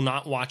you I will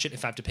not watch it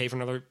if I have to pay for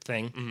another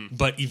thing. Mm-hmm.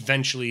 But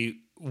eventually,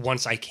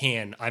 once I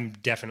can, I'm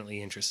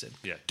definitely interested.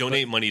 Yeah,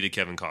 donate money to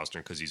Kevin Costner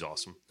because he's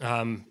awesome.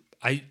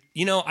 I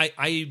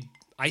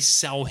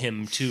sell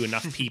him to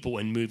enough people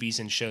in movies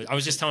and shows. I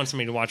was just telling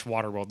somebody to watch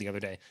Waterworld the other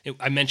day.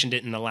 I mentioned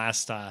it in the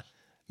last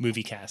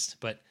movie cast,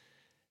 but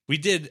we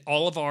did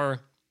all of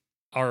our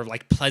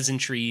like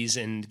pleasantries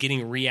and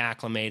getting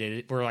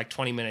reacclimated. We're like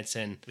 20 minutes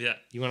in. Yeah.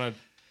 You want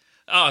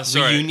Oh, to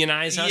sorry.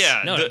 reunionize us?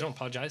 Yeah, No, don't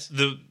apologize.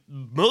 The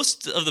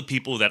most of the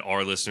people that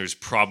are listeners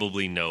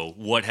probably know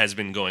what has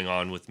been going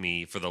on with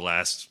me for the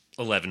last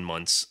 11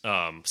 months.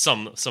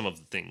 Some of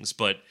the things,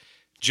 but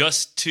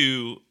just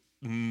to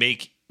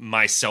make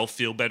myself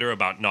feel better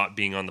about not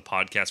being on the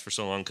podcast for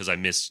so long because I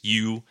miss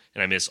you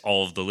and I miss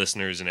all of the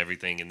listeners and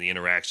everything and the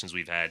interactions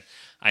we've had.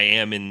 I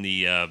am in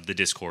the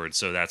Discord,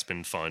 so that's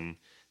been fun.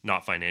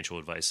 Not financial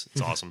advice.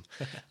 It's awesome.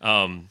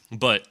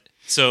 But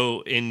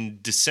so in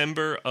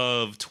December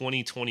of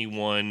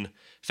 2021,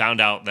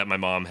 found out that my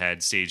mom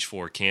had stage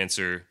 4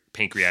 cancer,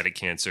 pancreatic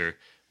cancer,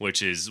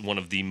 which is one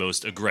of the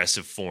most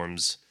aggressive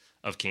forms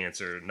of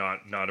cancer.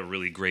 Not a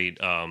really great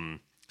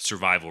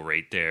survival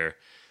rate there.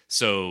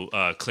 So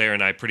Claire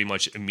and I pretty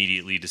much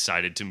immediately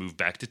decided to move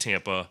back to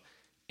Tampa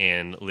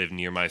and live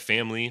near my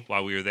family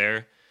while we were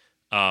there.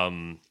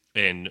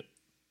 And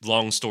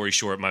long story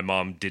short, my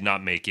mom did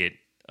not make it.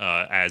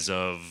 As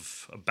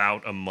of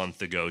about a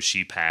month ago,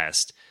 she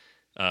passed.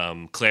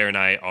 Claire and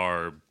I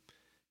are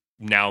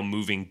now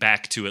moving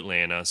back to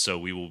Atlanta, so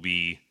we will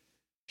be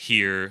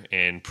here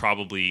and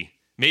probably,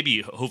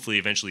 maybe, hopefully,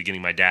 eventually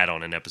getting my dad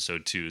on an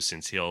episode too,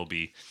 since he'll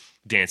be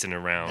dancing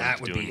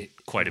around doing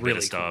quite a bit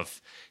of stuff.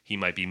 Cool. He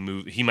might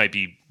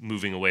be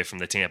moving away from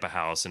the Tampa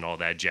house and all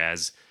that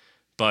jazz.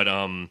 But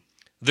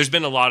there's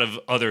been a lot of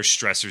other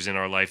stressors in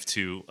our life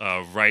too.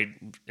 Right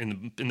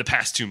in the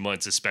past 2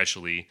 months,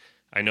 especially.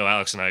 I know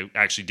Alex and I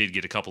actually did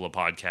get a couple of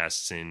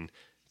podcasts in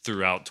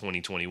throughout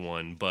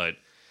 2021, but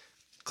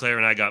Claire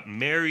and I got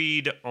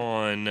married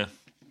on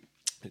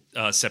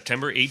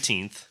September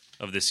 18th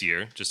of this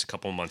year, just a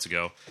couple of months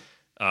ago.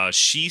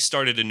 She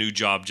started a new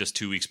job just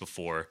 2 weeks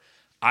before.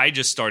 I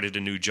just started a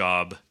new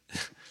job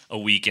a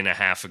week and a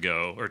half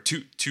ago, or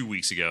two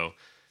weeks ago.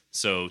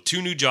 So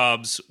 2 new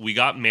jobs. We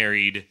got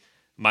married.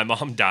 My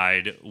mom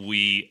died.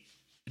 We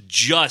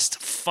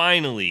just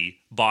finally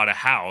bought a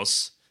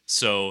house.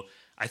 So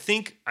I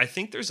think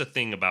there's a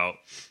thing about,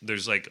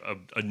 there's like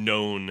a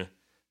known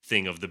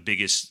thing of the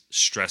biggest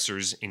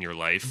stressors in your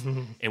life,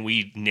 and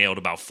we nailed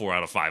about 4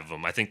 out of 5 of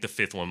them. I think the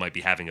 5th one might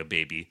be having a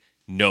baby.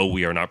 No,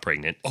 we are not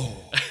pregnant.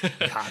 Oh,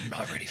 I'm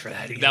not ready for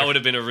that either. That would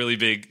have been a really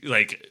big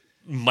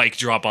mic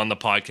drop on the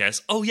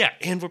podcast. Oh yeah,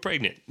 and we're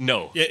pregnant.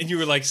 No. Yeah, and you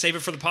were like, save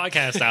it for the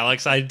podcast,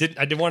 Alex. I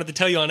didn't wanted to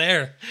tell you on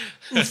air.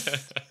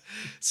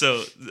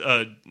 So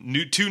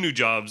 2 new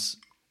jobs,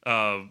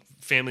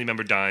 family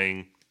member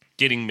dying,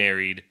 getting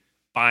married,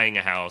 buying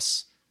a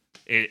house.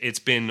 It's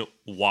been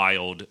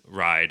wild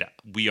ride.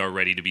 We are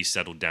ready to be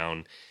settled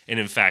down. And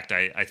in fact,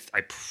 I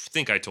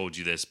think I told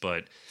you this,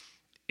 but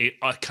it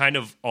kind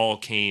of all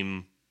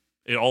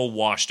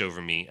washed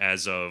over me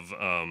as of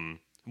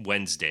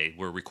Wednesday.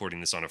 We're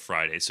recording this on a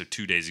Friday. So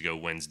 2 days ago,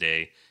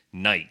 Wednesday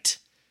night,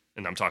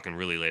 and I'm talking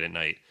really late at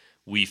night,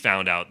 we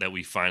found out that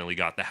we finally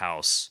got the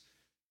house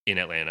in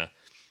Atlanta,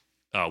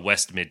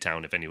 West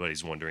Midtown, if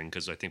anybody's wondering,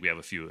 because I think we have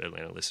a few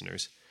Atlanta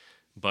listeners.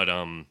 But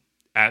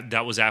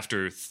that was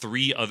after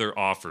 3 other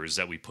offers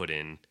that we put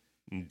in,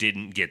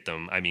 didn't get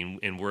them. I mean,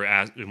 and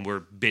we're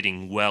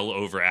bidding well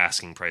over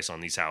asking price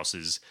on these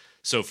houses.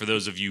 So for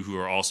those of you who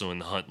are also in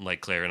the hunt,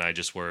 like Claire and I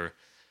just were,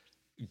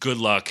 good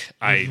luck.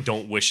 I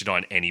don't wish it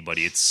on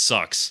anybody. It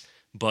sucks.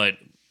 But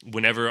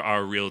whenever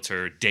our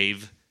realtor,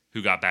 Dave,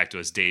 who got back to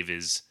us, Dave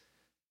is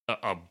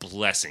a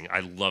blessing.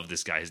 I love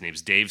this guy. His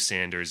name's Dave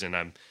Sanders, and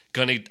I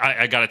got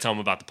to tell him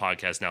about the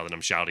podcast now that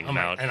I'm shouting him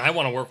out. And I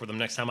want to work with him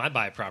next time I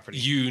buy a property.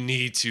 You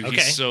need to. Okay.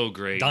 He's so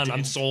great. Done.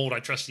 I'm sold. I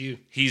trust you.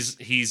 He's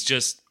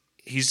just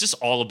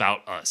all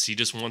about us. He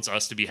just wants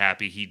us to be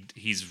happy.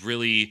 He's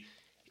really,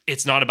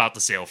 it's not about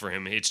the sale for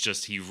him. It's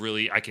just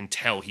I can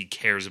tell he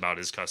cares about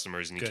his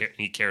customers, and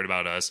he cared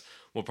about us.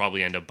 We'll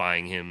probably end up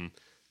buying him,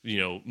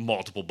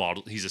 multiple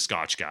bottles. He's a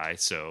Scotch guy,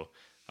 so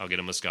I'll get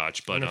him a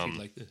Scotch. But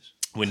like this.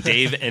 When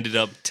Dave ended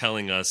up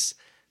telling us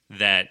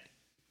that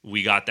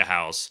we got the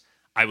house,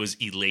 I was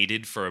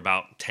elated for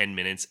about 10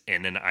 minutes,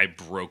 and then I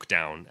broke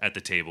down at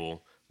the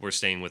table. We're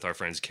staying with our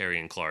friends Carrie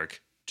and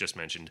Clark, just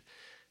mentioned,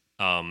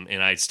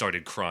 and I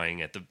started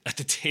crying at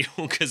the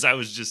table because I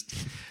was just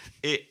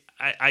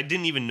I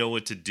didn't even know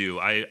what to do.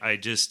 I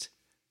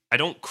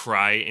don't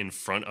cry in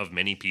front of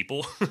many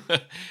people.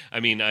 I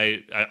mean,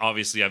 I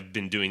obviously I've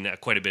been doing that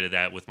quite a bit of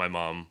that with my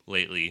mom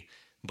lately,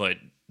 but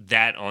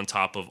that on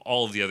top of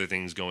all of the other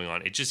things going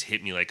on, it just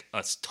hit me like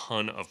a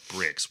ton of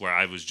bricks where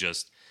I was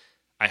just,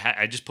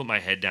 I just put my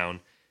head down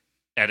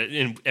at it,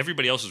 and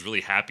everybody else was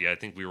really happy. I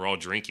think we were all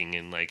drinking,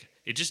 and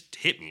it just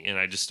hit me, and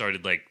I just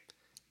started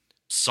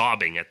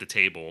sobbing at the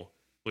table,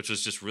 which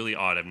was just really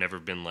odd. I've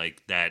never been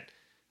like that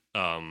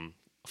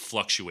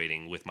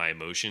fluctuating with my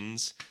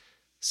emotions.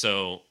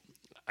 So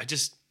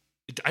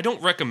I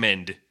don't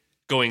recommend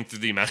going through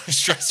the amount of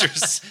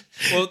stressors.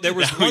 Well, there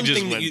was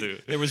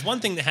one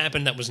thing that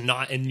happened that was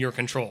not in your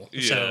control.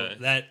 Yeah. So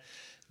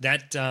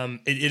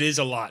it is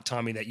a lot,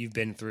 Tommy, that you've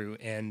been through,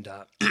 and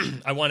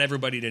I want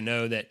everybody to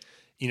know that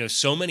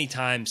so many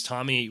times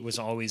Tommy was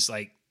always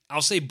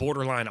I'll say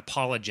borderline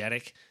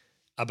apologetic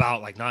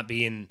about not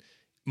being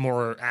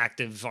more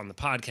active on the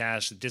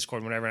podcast, the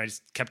Discord, whatever. And I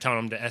just kept telling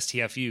him to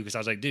STFU because I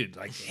was like, dude,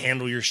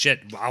 handle your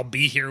shit. I'll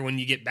be here when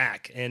you get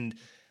back. And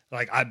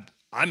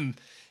I'm.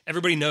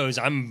 Everybody knows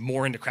I'm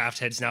more into craft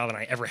heads now than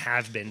I ever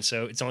have been,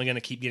 so it's only going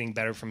to keep getting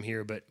better from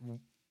here. But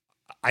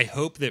I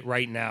hope that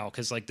right now,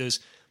 because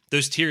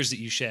those tears that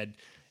you shed,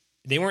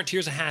 they weren't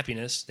tears of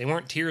happiness. They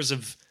weren't tears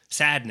of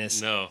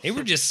sadness. No. They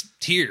were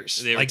just tears.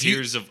 They were Like,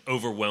 tears of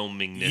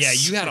overwhelmingness. Yeah,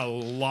 you had a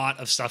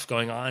lot of stuff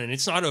going on, and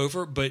it's not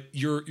over, but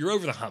you're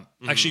over the hump.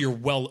 Actually, you're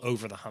well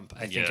over the hump,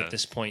 I think, Yeah. at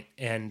this point.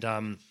 And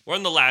We're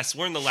in the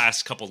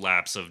last couple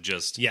laps of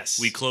just Yes.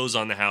 we close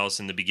on the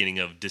house in the beginning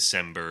of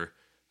December,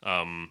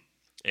 and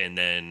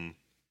then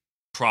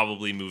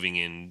probably moving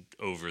in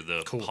over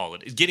the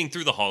holidays. Getting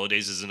through the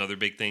holidays is another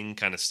big thing,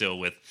 kind of still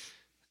with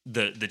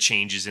the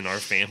changes in our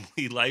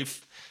family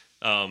life.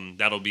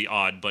 That'll be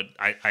odd, but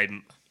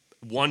I'm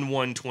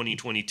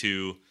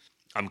 1/1/2022.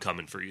 I'm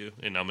coming for you,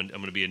 and I'm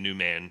gonna be a new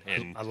man,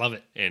 and I love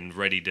it. and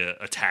ready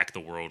to attack the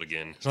world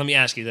again. So let me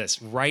ask you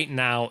this: right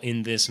now,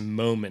 in this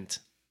moment,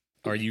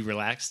 are you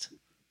relaxed,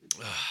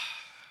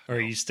 or are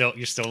you're still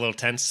a little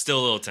tense? Still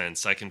a little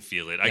tense. I can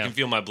feel it. I can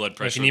feel my blood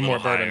pressure. If you need a more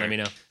little bourbon, higher. let me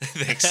know.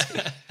 Thanks.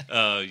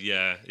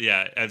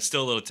 Yeah. I'm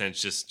still a little tense.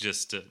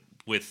 Just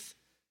with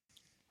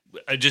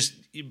just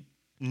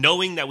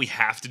knowing that we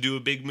have to do a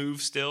big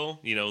move. Still,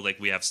 like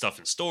we have stuff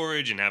in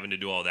storage and having to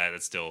do all that.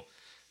 It's still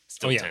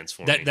tense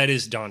for me. That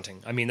is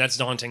daunting. I mean, that's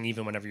daunting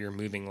even whenever you're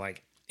moving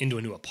like into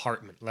a new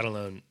apartment, let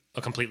alone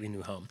a completely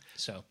new home.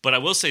 So, But I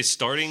will say,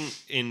 starting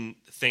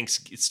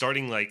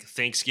like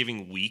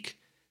Thanksgiving week,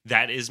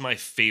 that is my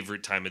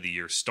favorite time of the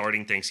year.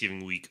 Starting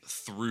Thanksgiving week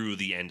through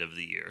the end of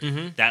the year,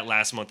 that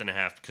last month and a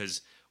half,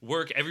 because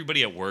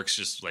everybody at work's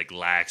just like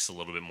lax a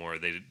little bit more.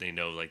 They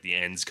know like the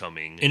end's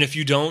coming. and if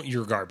you don't,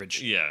 you're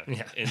garbage. Yeah.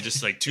 And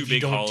just like two If you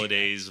big don't do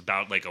holidays,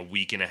 about like a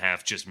week and a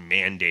half just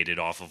mandated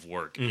off of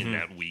work in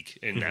that week,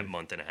 in that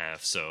month and a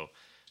half. So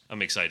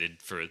I'm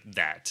excited for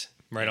that.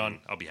 Right on.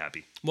 And I'll be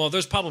happy. Well,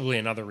 there's probably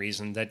another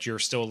reason that you're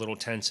still a little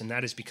tense, and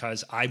that is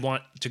because I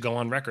want to go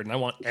on record, and I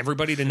want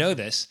everybody to know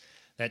this,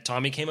 that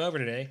Tommy came over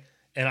today,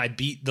 and I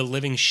beat the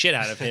living shit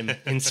out of him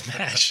in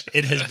Smash.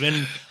 It has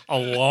been a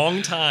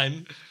long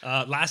time.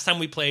 Last time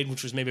we played,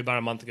 which was maybe about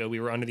a month ago, we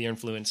were under the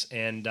influence,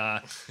 and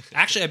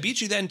actually I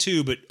beat you then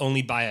too, but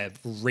only by a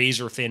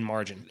razor thin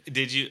margin.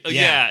 Did you?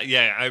 Yeah.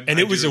 Yeah. And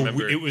it was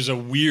a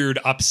weird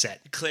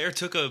upset. Claire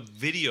took a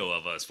video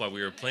of us while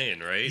we were playing,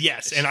 right?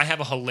 Yes, and I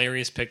have a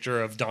hilarious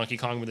picture of Donkey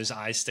Kong with his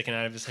eyes sticking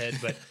out of his head.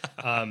 But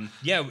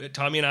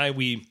Tommy and I,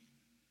 we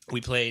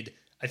played,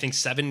 I think,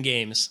 7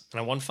 games, and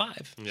I won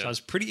 5. Yeah. So I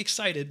was pretty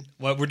excited.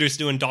 Well, we're just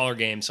doing dollar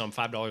games, so I'm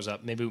 $5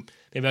 up. Maybe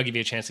I'll give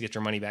you a chance to get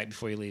your money back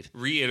before you leave.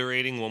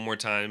 Reiterating one more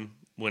time,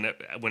 when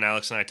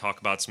Alex and I talk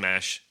about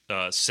Smash,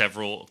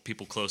 several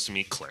people close to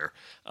me, Claire,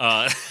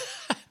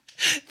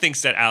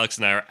 thinks that Alex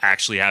and I are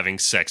actually having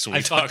sex when we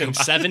I talk fucked him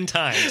about 7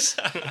 times,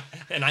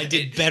 and I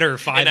did better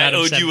 5 and I out of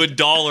owed 7. you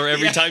 $1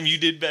 every time you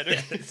did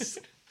better.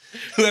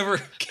 Whoever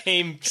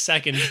came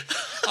second,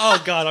 oh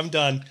God, I'm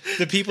done.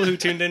 The people who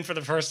tuned in for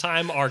the first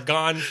time are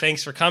gone.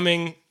 Thanks for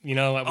coming.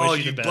 I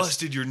wish you the best.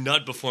 Busted your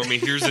nut before me.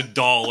 Here's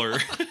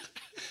 $1.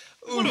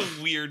 What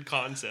a weird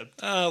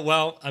concept.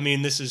 Well, I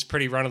mean, this is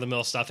pretty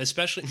run-of-the-mill stuff,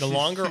 especially the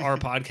longer our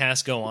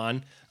podcasts go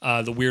on,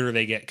 the weirder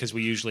they get, because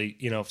we usually,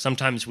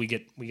 sometimes we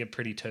get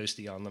pretty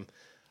toasty on them.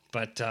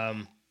 But,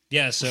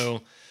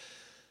 so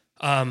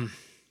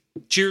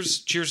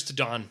cheers to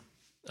Don.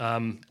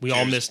 We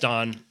all miss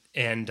Don.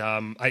 And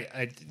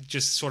I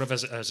just sort of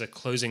as a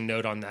closing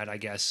note on that, I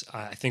guess,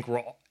 I think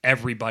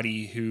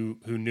everybody who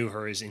knew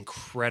her is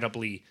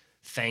incredibly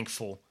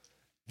thankful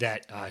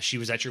that she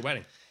was at your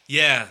wedding.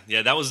 Yeah,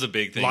 that was the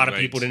big thing. A lot of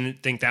people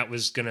didn't think that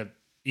was going to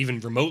even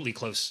remotely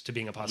close to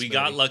being a possibility. We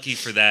got lucky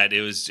for that.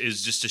 It was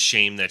just a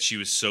shame that she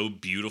was so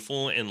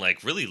beautiful and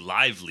like really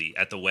lively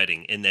at the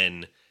wedding.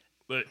 And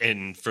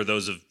for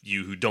those of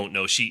you who don't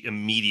know, she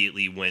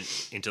immediately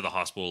went into the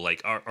hospital.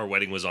 Like our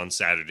wedding was on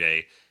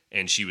Saturday,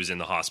 and she was in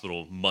the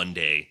hospital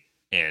Monday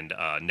and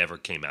never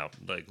came out.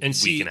 Like a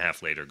week and a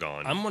half later,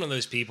 gone. I'm one of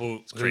those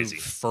people who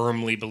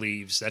firmly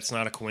believes that's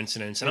not a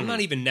coincidence. And I'm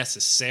not even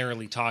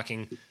necessarily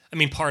talking... I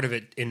mean, part of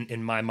it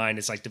in my mind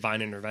is like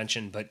divine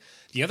intervention, but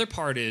the other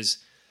part is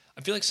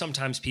I feel like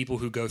sometimes people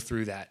who go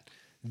through that,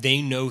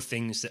 they know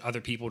things that other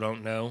people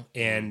don't know,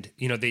 and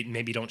they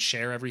maybe don't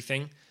share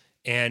everything.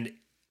 And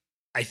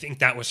I think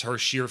that was her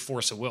sheer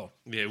force of will.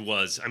 It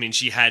was. I mean,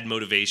 she had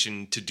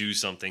motivation to do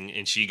something,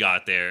 and she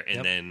got there.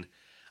 And then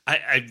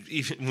I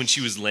even when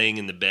she was laying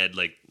in the bed,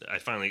 like I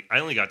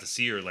only got to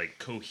see her like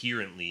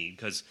coherently,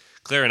 because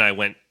Claire and I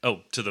went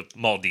to the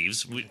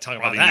Maldives. We talk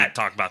probably about that. need to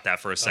talk about that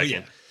for a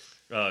second.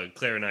 Oh, yeah.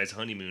 Claire and I's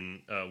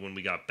honeymoon when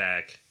we got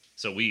back.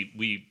 So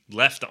we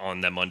left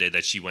on that Monday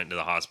that she went to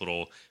the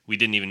hospital. We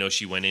didn't even know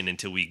she went in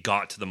until we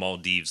got to the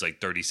Maldives like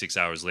 36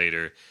 hours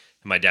later.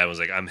 And my dad was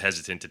like, I'm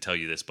hesitant to tell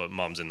you this, but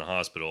Mom's in the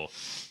hospital.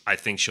 I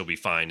think she'll be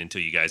fine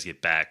until you guys get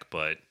back.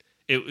 But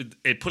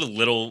it put a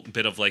little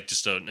bit of like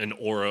just an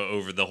aura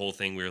over the whole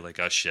thing. We were like,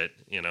 oh shit,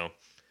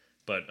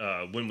 But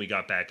when we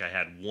got back, I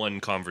had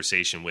one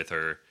conversation with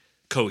her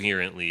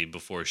coherently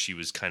before she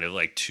was kind of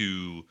like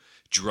too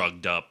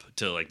drugged up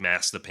to like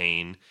mask the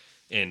pain.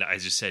 And I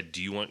just said,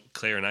 do you want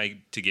Claire and I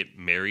to get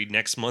married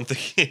next month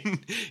again?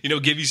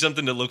 Give you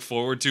something to look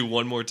forward to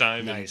one more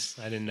time. Nice.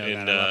 I didn't know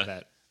that. I love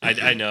that.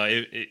 I know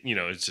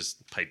it's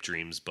just pipe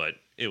dreams, but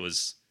it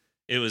was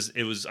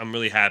I'm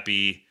really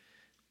happy.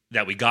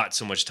 that we got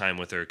so much time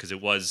with her, because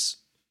it was,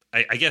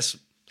 I guess,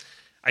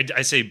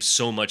 I say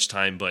so much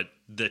time, but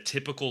the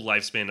typical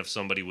lifespan of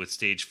somebody with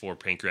stage 4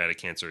 pancreatic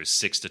cancer is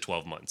 6 to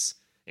 12 months,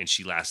 and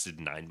she lasted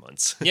 9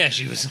 months. Yeah,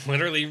 she was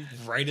literally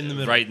right in the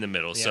middle. Right in the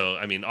middle. Yeah. So,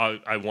 I mean,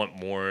 I want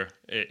more.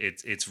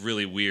 It's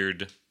really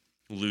weird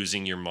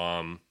losing your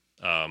mom.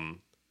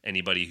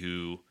 Anybody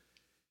who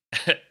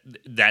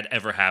that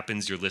ever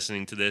happens, you're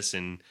listening to this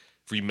and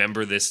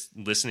remember this,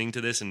 listening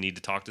to this, and need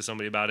to talk to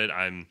somebody about it.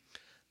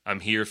 I'm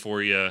here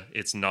for you.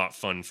 It's not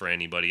fun for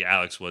anybody.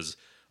 Alex was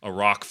a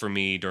rock for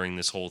me during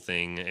this whole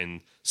thing,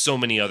 and so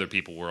many other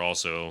people were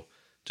also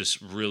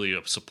just really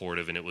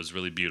supportive, and it was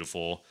really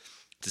beautiful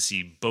to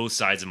see both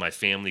sides of my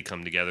family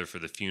come together for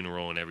the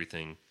funeral and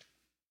everything.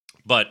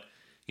 But,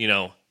 you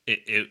know,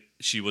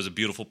 she was a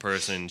beautiful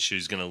person.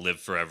 She's going to live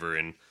forever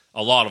in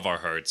a lot of our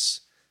hearts.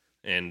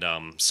 And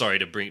sorry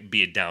to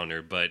be a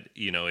downer, but,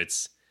 you know,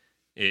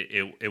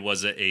 it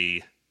was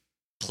a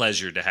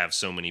pleasure to have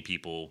so many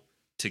people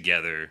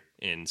together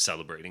in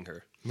celebrating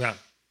her. Yeah,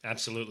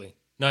 absolutely.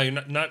 No, you're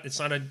not. It's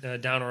not a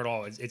downer at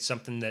all. It's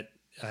something that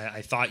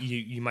I thought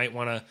you might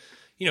want to,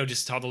 you know,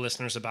 just tell the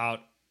listeners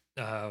about,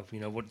 you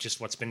know,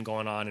 what's been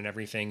going on and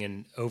everything.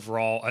 And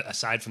overall,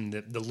 aside from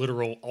the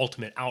literal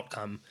ultimate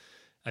outcome,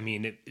 I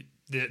mean,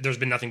 there's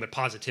been nothing but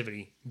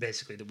positivity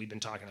basically that we've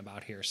been talking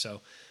about here. So,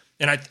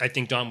 and I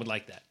think Dawn would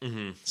like that.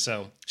 Mm-hmm.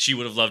 So she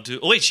would have loved to.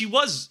 Oh wait, she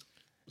was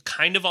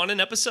kind of on an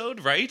episode,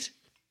 right?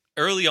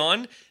 Early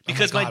on,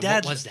 because my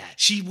dad, what was that?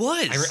 She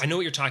was. I know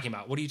what you're talking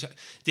about. What are you talking?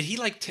 Did he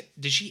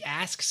did she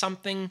ask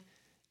something,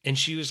 and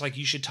she was like,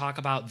 "You should talk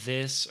about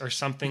this" or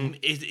something?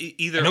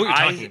 Either I know what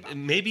you're talking about.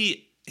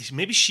 Maybe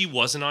she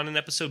wasn't on an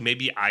episode.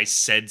 Maybe I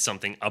said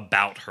something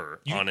about her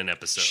on an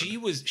episode.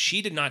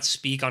 She did not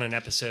speak on an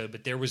episode,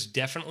 but there was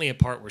definitely a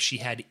part where she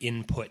had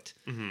input,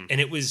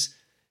 and it was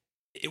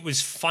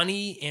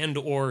funny and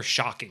or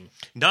shocking.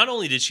 Not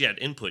only did she have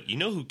input, you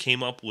know who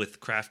came up with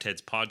Craft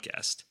Heads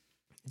podcast?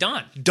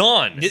 Dawn.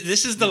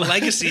 This is the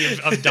legacy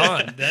of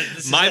Dawn.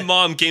 My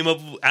mom came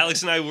up.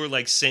 Alex and I were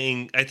like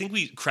saying, I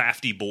think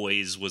Crafty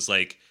Boys was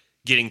like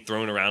getting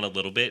thrown around a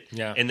little bit.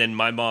 Yeah. And then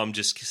my mom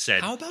just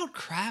said, "How about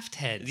Craft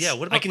Heads?" Yeah,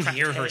 what about I can Craft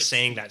hear her Heads?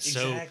 saying that.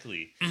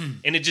 Exactly.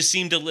 And it just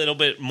seemed a little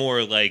bit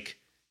more like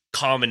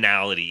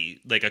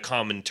commonality, like a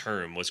common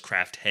term was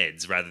Craft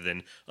Heads rather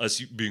than us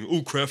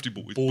being, Crafty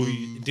Boys.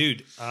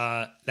 Dude,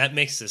 that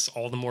makes this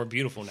all the more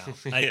beautiful now.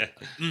 I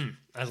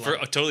love it.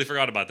 I totally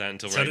forgot about that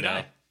until right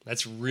now.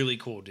 That's really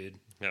cool, dude.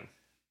 Yeah.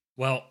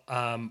 Well,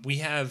 we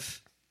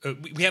have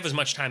as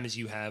much time as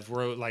you have.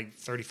 We're like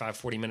 35,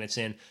 40 minutes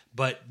in.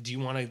 But do you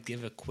want to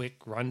give a quick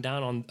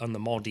rundown on the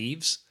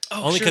Maldives?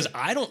 Oh, Only sure. because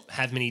I don't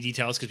have many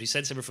details because we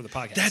said so before the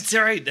podcast. That's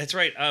right. That's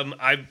right.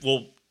 I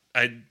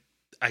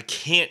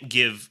can't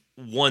give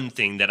one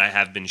thing that I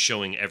have been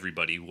showing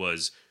everybody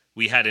was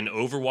we had an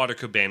overwater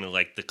cabana,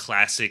 like the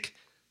classic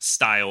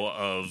style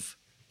of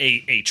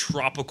a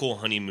tropical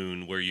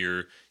honeymoon where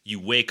you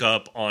wake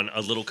up on a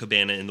little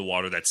cabana in the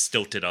water that's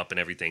stilted up and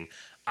everything.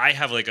 I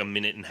have like a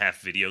 1.5-minute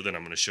video that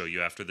I'm going to show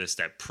you after this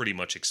that pretty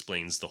much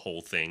explains the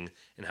whole thing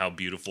and how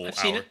beautiful. I've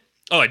seen it.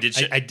 Oh, I did.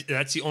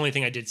 That's the only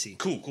thing I did see.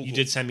 Cool. You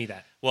did send me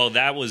that. Well,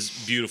 that was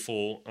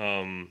beautiful.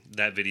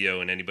 That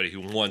video, and anybody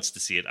who wants to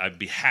see it, I'd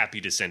be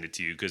happy to send it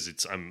to you because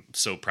I'm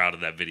so proud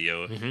of that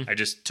video. Mm-hmm. I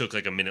just took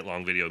like a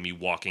 1-minute-long video of me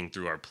walking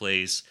through our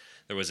place.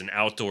 There was an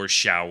outdoor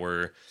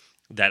shower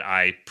that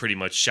I pretty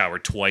much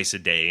showered twice a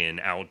day in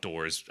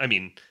outdoors. I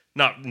mean,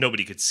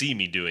 nobody could see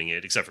me doing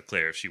it except for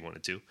Claire if she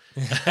wanted to,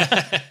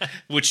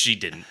 which she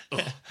didn't.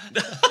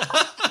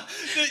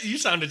 You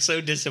sounded so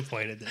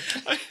disappointed there.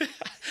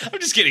 I'm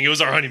just kidding. It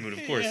was our honeymoon,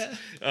 of course.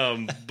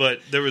 Yeah.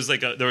 But there was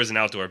an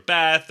outdoor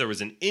bath. There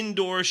was an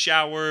indoor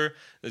shower,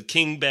 a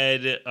king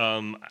bed.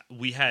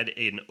 We had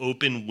an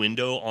open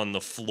window on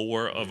the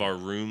floor of our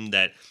room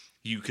that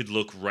you could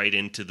look right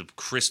into the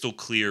crystal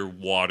clear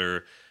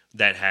water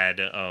that had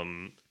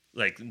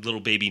like little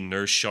baby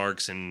nurse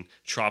sharks and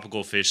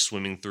tropical fish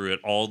swimming through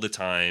it all the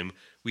time.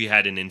 We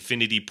had an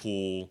infinity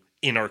pool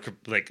in our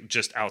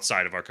just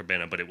outside of our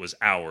cabana, but it was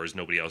ours.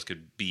 Nobody else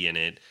could be in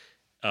it.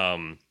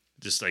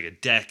 Just like a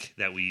deck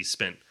that we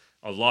spent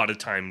a lot of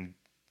time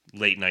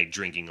late night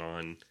drinking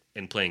on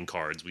and playing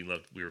cards. We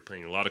were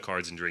playing a lot of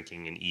cards and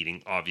drinking and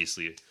eating,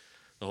 obviously,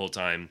 the whole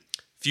time.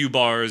 Few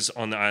bars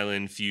on the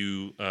island,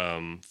 few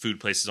food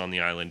places on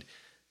the island.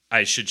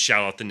 I should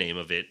shout out the name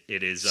of it.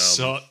 It is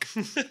Suck.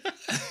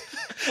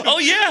 Oh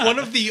yeah, one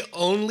of the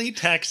only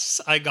texts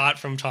I got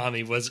from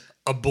Tommy was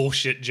a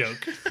bullshit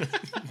joke.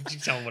 Did you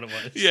tell him what it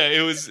was? Yeah,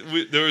 it was.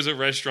 There was a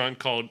restaurant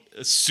called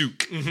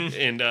Souk,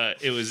 and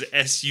it was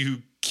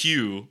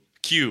SUQ.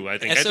 I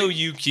think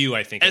SOUQ.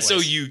 I think it was.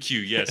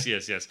 SOUQ. Yes.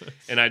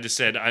 And I just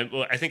said,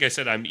 I think I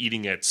said I'm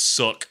eating at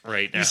Souk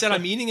right now. You said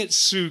I'm eating at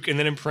Souk, and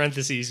then in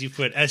parentheses you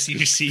put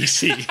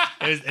SUCC.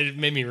 It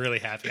made me really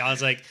happy. I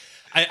was like,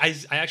 I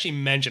actually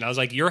mentioned, I was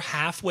like, you're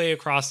halfway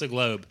across the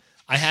globe.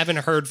 I haven't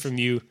heard from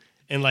you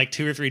in like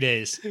 2 or 3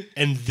 days,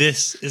 and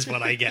this is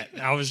what I get.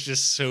 I was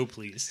just so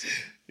pleased.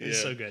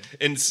 It's so good.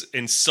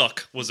 And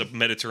Suck was a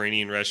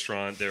Mediterranean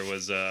restaurant. There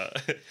was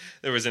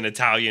there was an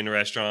Italian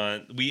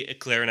restaurant.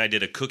 Claire and I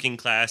did a cooking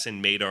class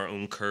and made our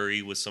own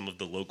curry with some of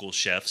the local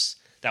chefs.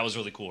 That was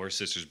really cool. Her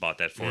sisters bought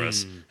that for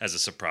us as a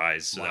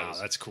surprise. So wow,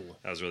 that's cool.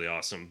 That was really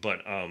awesome.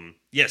 But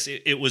yes,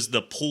 it was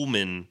the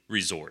Pullman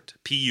Resort.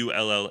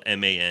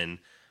 Pullman.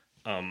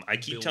 I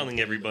keep telling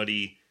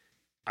everybody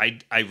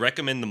I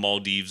recommend the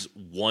Maldives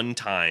one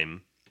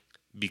time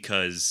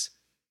because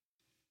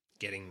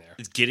getting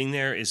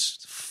there is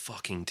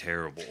fucking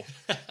terrible.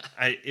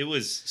 It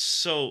was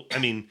so, I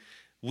mean,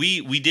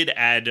 we did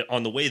add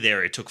on the way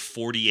there, it took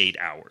 48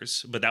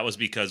 hours, but that was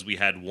because we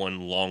had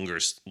one longer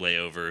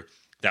layover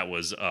that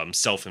was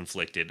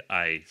self-inflicted.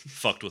 I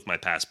fucked with my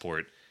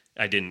passport.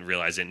 I didn't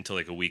realize it until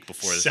like a week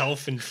before.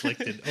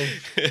 Self-inflicted. Oh,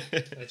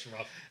 that's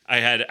rough. I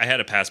had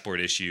a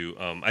passport issue.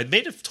 I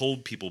may have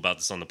told people about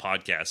this on the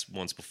podcast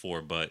once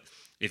before, but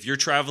if you're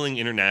traveling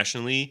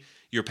internationally,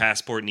 your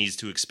passport needs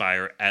to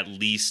expire at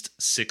least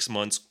 6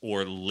 months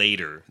or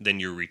later than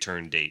your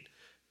return date.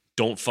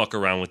 Don't fuck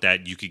around with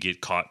that. You could get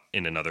caught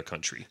in another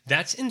country.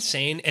 That's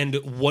insane. And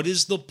what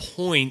is the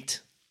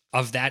point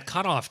of that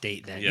cutoff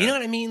date then? Yeah. You know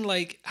what I mean?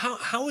 Like,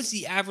 how is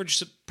the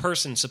average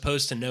person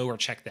supposed to know or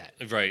check that?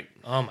 Right.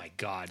 Oh my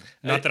God.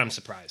 Not that I'm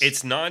surprised.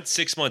 It's not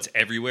 6 months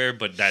everywhere,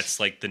 but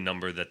that's like the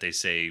number that they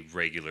say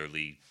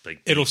regularly.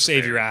 Like, it'll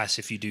save your ass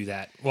if you do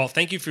that. Well,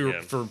 thank you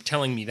for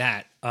telling me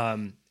that.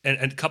 And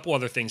a couple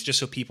other things, just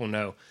so people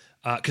know,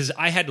 because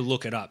I had to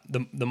look it up.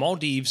 The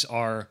Maldives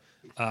are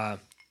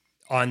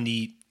on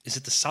the, is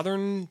it the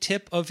southern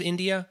tip of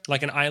India,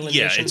 like an island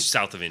nation? Yeah, it's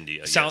south of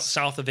India.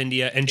 South of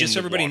India, and just so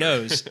everybody water.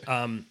 knows,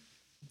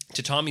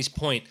 to Tommy's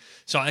point.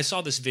 So I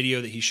saw this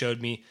video that he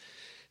showed me,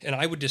 and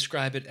I would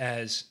describe it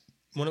as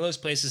one of those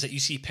places that you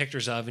see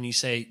pictures of, and you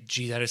say,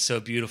 "Gee, that is so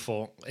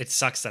beautiful." It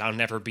sucks that I'll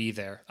never be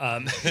there.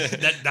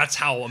 That's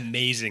how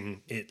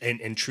amazing it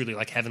and truly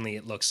like heavenly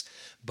it looks.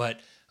 But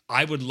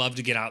I would love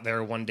to get out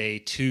there one day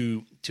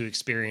to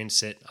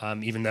experience it,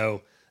 even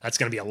though that's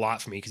going to be a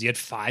lot for me because you had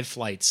 5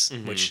 flights,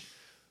 which.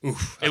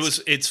 Oof,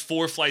 it's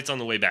 4 flights on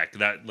the way back.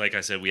 That, like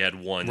I said, we had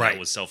one that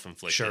was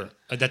self-inflicted. Sure,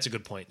 that's a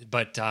good point.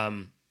 But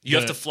you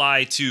have to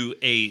fly to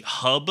a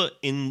hub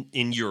in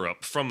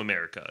Europe from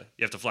America.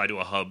 You have to fly to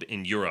a hub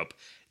in Europe.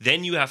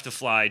 Then you have to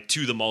fly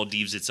to the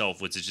Maldives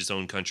itself, which is its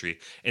own country.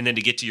 And then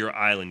to get to your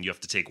island, you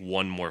have to take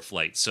one more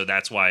flight. So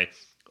that's why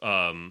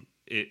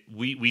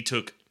we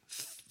took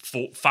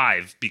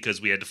 5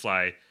 because we had to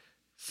fly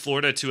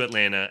Florida to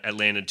Atlanta,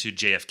 Atlanta to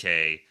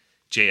JFK,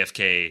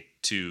 JFK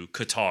to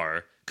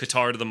Qatar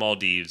to the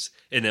Maldives,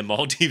 and then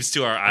Maldives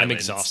to our islands. I'm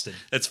exhausted.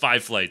 That's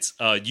 5 flights.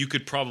 You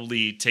could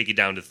probably take it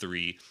down to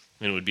 3,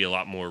 and it would be a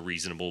lot more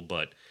reasonable.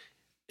 But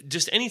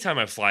just anytime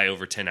I fly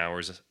over 10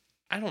 hours,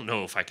 I don't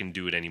know if I can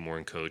do it anymore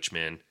in coach,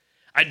 man.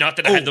 Not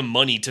that I had the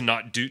money to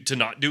not do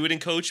it in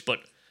coach, but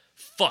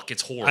fuck,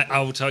 it's horrible.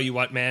 I will tell you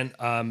what,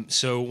 man.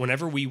 So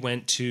whenever we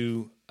went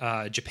to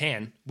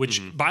Japan,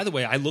 which by the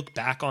way, I look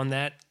back on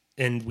that,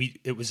 and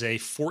it was a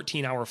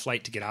 14-hour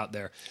flight to get out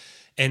there.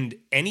 And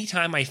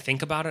anytime I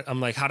think about it,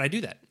 I'm like, how'd I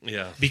do that?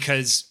 Yeah.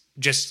 Because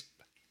just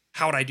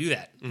how'd I do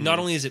that? Not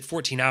only is it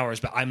 14 hours,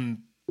 but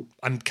I'm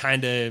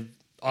kind of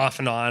off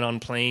and on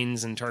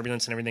planes and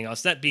turbulence and everything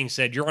else. That being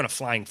said, you're on a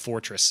flying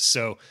fortress.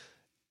 So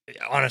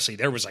honestly,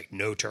 there was like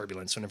no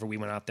turbulence whenever we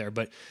went out there.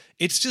 But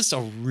it's just a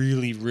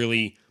really,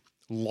 really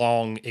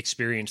long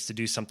experience to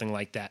do something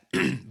like that.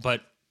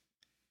 But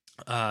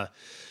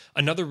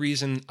another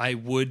reason I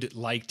would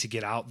like to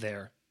get out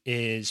there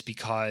is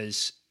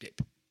because...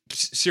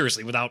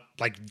 seriously, without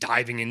like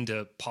diving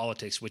into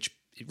politics, which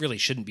it really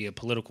shouldn't be a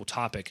political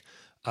topic,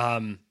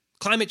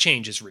 climate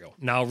change is real.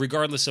 Now,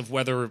 regardless of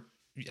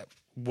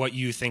what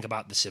you think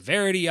about the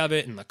severity of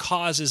it and the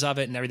causes of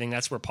it and everything,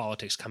 that's where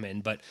politics come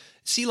in. But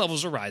sea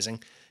levels are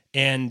rising,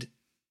 and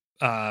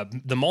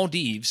the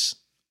Maldives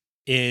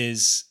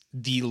is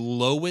the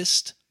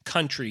lowest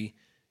country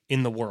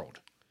in the world.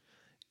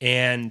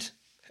 And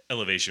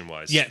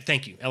elevation-wise. Yeah,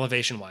 thank you.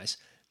 Elevation-wise.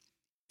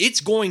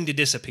 It's going to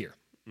disappear.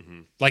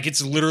 Like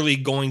it's literally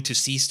going to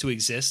cease to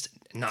exist.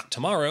 Not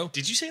tomorrow.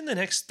 Did you say in the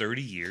next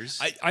 30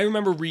 years? I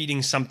remember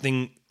reading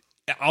something.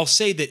 I'll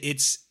say that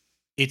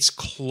it's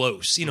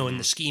close, in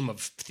the scheme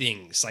of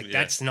things. Like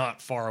that's not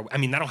far away. I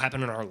mean, that'll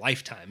happen in our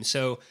lifetime.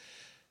 So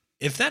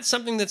if that's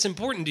something that's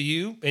important to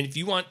you, and if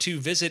you want to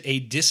visit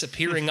a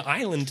disappearing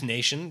island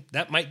nation,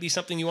 that might be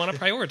something you want to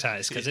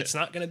prioritize because it's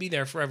not going to be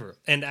there forever.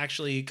 And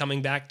actually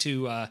coming back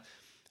to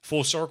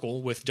full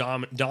circle with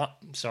Don,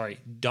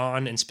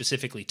 and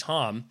specifically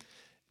Tom,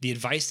 the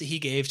advice that he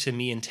gave to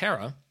me and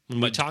Tara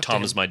when we talked to him.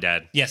 Tom is my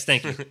dad. Yes,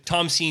 thank you.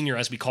 Tom Sr.,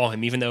 as we call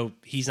him, even though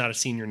he's not a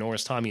senior, nor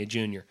is Tommy a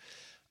junior.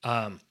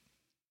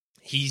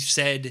 He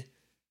said,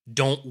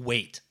 don't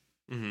wait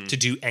to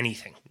do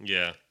anything.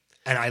 Yeah.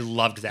 And I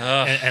loved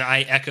that. And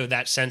I echo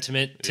that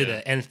sentiment to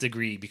the nth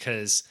degree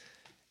because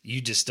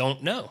you just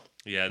don't know.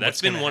 Yeah, that's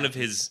been one of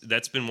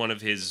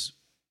his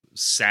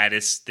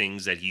saddest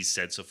things that he's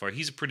said so far.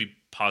 He's a pretty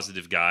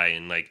positive guy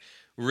and like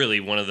really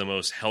one of the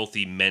most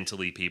healthy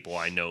mentally people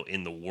I know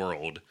in the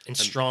world. And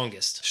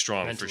strongest.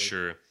 Strong mentally. for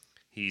sure.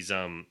 He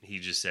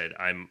just said,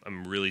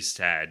 I'm really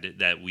sad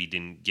that we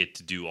didn't get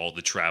to do all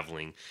the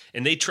traveling.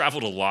 And they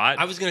traveled a lot.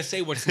 I was going to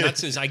say what's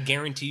nuts is I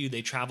guarantee you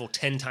they travel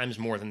 10 times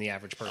more than the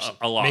average person.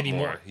 A lot maybe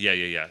more.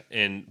 Yeah.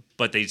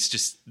 But they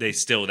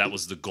still, that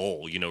was the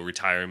goal,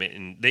 retirement.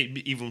 And they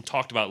even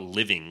talked about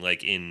living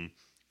like in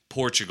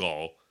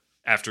Portugal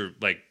after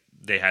like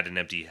they had an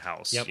empty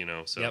house, Yep.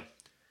 So Yep.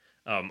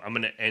 I'm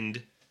going to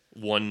end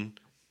one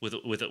with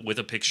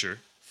a picture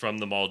from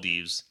the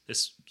Maldives.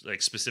 This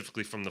like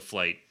specifically from the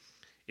flight.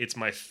 It's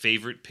my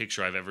favorite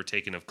picture I've ever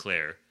taken of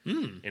Claire,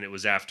 and it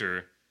was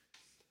after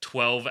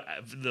 12.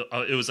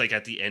 It was like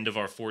at the end of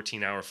our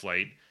 14-hour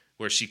flight,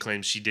 where she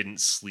claims she didn't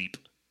sleep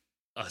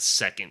a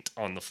second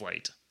on the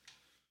flight.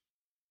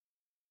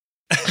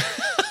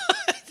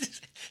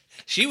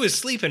 She was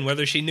sleeping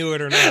whether she knew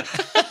it or not.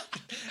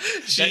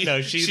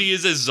 She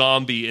is a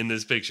zombie in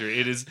this picture.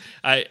 It is.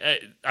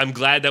 I'm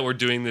glad that we're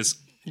doing this.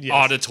 Yes.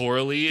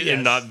 Auditorily Yes.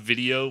 and not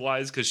video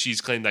wise, because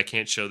she's claimed I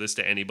can't show this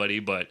to anybody,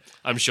 but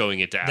I'm showing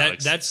it to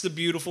Alex. That's the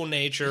beautiful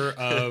nature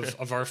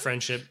of our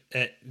friendship.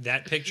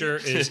 That picture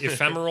is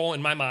ephemeral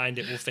in my mind.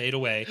 It will fade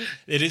away.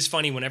 It is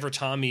funny, whenever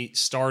Tommy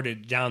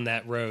started down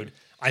that road,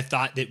 I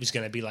thought it was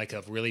going to be like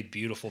a really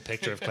beautiful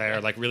picture of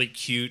Claire, like really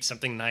cute,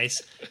 something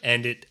nice.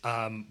 And it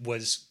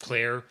was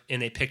Claire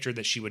in a picture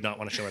that she would not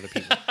want to show other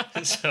people.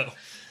 So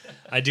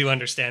I do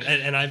understand.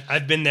 And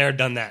I've been there,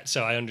 done that.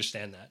 So I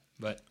understand that.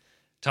 But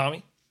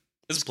Tommy?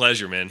 It's a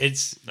pleasure, man.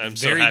 I'm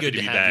so very happy good to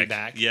to be have you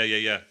back. back.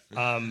 Yeah.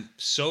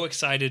 So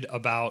excited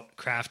about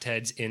Craft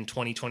Heads in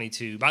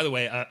 2022. By the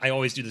way, I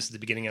always do this at the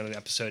beginning of the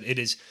episode.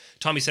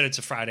 Tommy said it's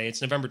a Friday.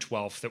 It's November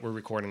 12th that we're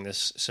recording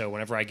this. So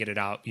whenever I get it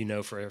out,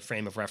 for a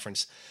frame of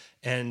reference.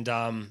 And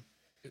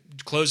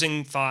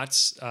closing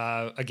thoughts,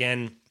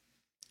 again,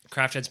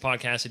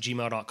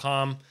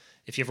 craftheadspodcast@gmail.com.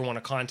 If you ever want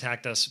to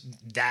contact us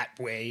that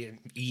way,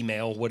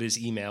 email. What is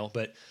email?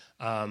 But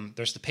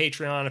there's the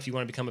Patreon if you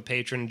want to become a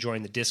patron and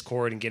join the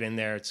Discord and get in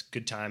there. It's a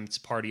good time. It's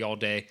a party all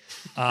day.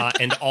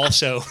 And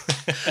also,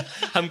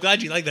 I'm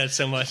glad you like that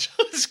so much.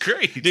 It's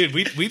great. Dude,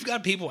 we've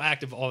got people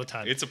active all the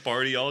time. It's a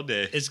party all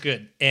day. It's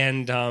good.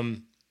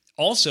 And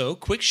also,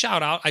 quick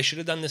shout out. I should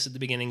have done this at the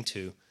beginning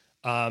too.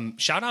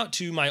 Shout out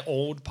to my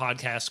old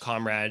podcast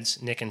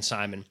comrades, Nick and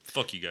Simon.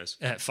 Fuck you guys.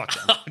 Fuck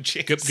them. Oh,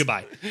 jeez.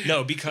 Goodbye.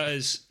 No,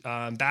 because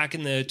back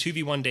in the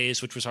 2v1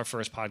 days, which was our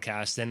first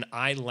podcast, then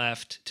I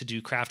left to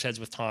do Craft Heads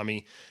with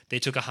Tommy. They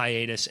took a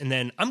hiatus. And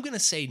then I'm going to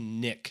say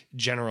Nick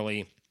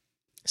generally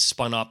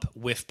spun up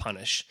with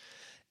Punish.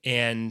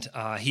 And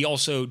he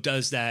also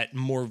does that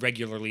more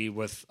regularly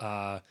with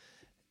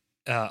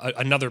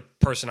another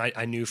person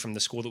I knew from the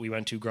school that we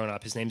went to growing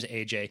up. His name's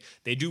AJ.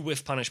 They do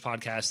With Punish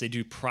podcasts. They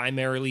do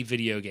primarily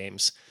video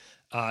games,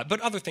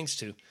 but other things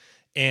too.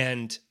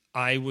 And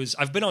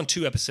I've been on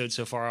 2 episodes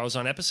so far. I was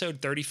on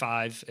episode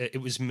 35.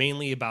 It was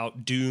mainly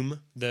about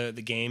Doom, the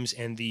games,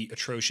 and the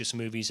atrocious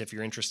movies, if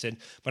you're interested.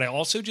 But I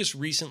also just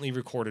recently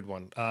recorded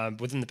one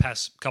within the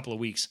past couple of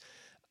weeks.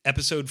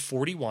 Episode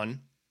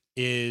 41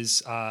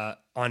 is on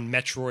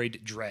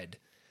Metroid Dread.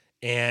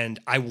 And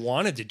I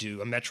wanted to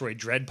do a Metroid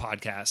Dread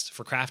podcast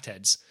for Craft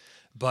Heads,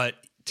 but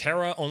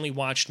Tara only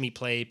watched me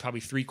play probably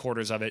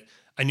 3/4 of it.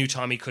 I knew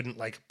Tommy couldn't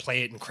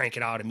play it and crank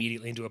it out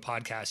immediately into a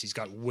podcast. He's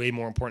got way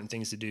more important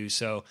things to do.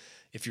 So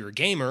if you're a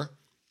gamer,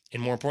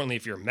 and more importantly,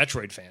 if you're a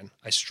Metroid fan,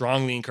 I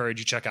strongly encourage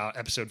you check out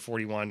episode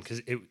 41 because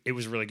it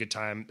was a really good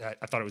time.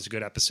 I thought it was a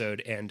good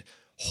episode, and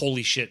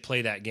holy shit,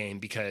 play that game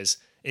because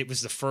it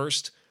was the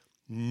first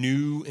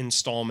new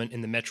installment in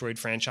the Metroid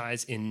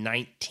franchise in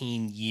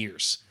 19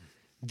 years.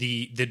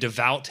 The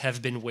devout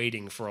have been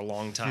waiting for a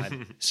long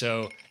time.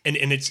 So, and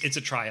it's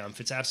a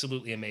triumph. It's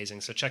absolutely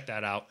amazing. So check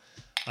that out.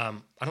 I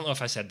don't know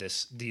if I said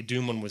this. The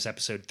Doom one was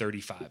episode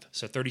 35.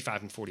 So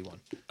 35 and 41.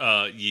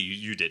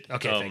 You did.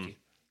 Okay, thank you.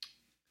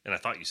 And I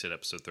thought you said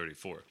episode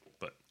 34,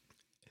 but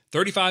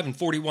 35 and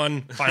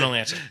 41, final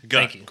answer.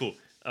 Thank you. Cool.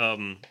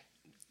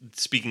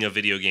 Speaking of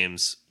video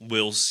games,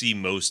 we'll see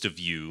most of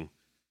you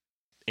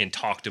and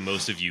talk to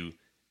most of you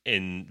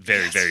in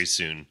very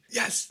soon.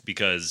 Yes.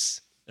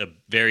 Because a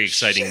very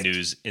exciting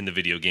news in the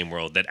video game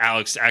world that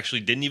Alex actually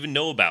didn't even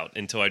know about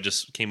until I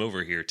just came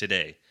over here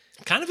today.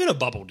 Kind of in a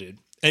bubble, dude.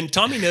 And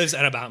Tommy knows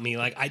that about me.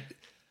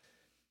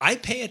 I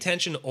pay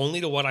attention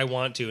only to what I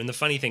want to. And the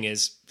funny thing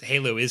is,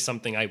 Halo is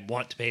something I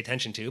want to pay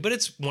attention to, but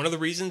it's one of the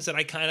reasons that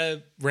I kind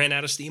of ran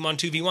out of steam on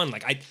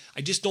 2v1.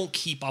 I just don't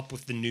keep up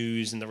with the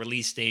news and the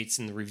release dates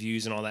and the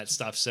reviews and all that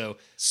stuff. So,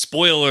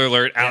 spoiler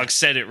alert, Alex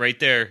said it right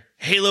there.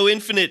 Halo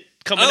Infinite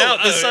coming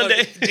out this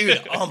Sunday.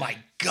 Dude, oh my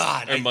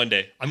God. Or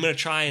Monday. I'm going to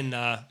try and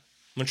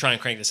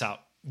crank this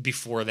out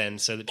before then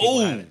so that people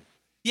have it.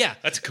 Yeah.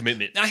 That's a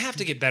commitment. I have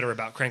to get better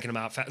about cranking them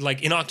out.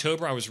 In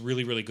October, I was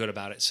really, really good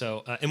about it.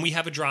 So, and we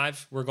have a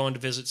drive. We're going to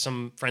visit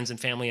some friends and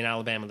family in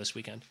Alabama this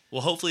weekend.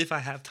 Well, hopefully if I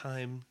have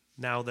time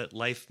now that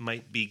life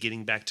might be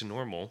getting back to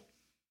normal,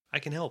 I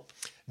can help.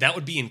 That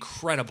would be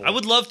incredible. I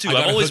would love to.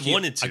 I've always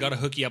wanted to. I got to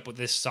hook you up with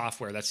this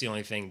software. That's the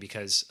only thing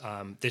because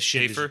this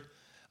shit Safer?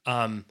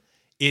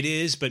 It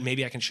is, but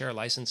maybe I can share a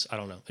license. I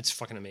don't know. It's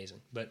fucking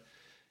amazing. But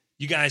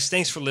You guys,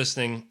 thanks for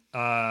listening.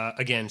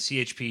 Again,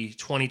 CHP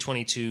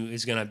 2022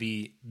 is going to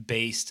be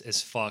based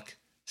as fuck.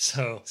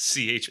 So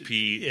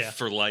CHP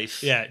for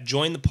life. Yeah,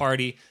 join the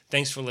party.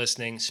 Thanks for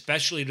listening,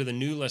 especially to the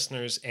new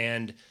listeners,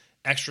 and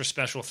extra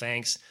special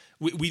thanks.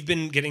 We've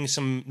been getting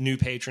some new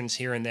patrons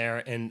here and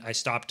there, and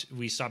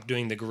we stopped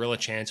doing the gorilla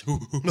chants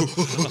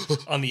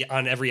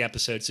on every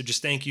episode. So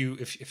just thank you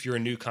if you're a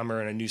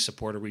newcomer and a new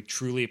supporter. We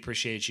truly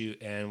appreciate you,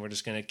 and we're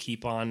just going to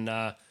keep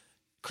on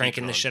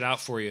cranking this shit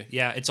out for you.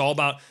 Yeah, it's all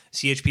about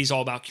CHP is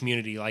all about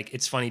community. Like,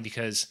 it's funny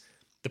because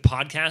the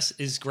podcast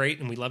is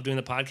great and we love doing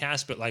the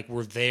podcast, but like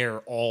we're there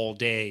all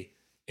day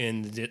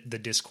in the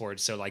Discord.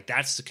 So like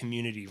that's the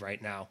community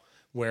right now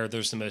where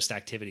there's the most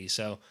activity.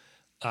 So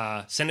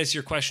send us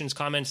your questions,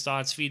 comments,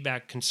 thoughts,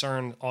 feedback,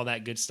 concern, all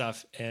that good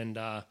stuff. And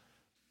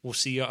we'll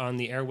see you on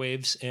the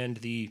airwaves and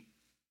the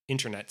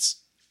internets.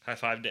 High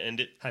five to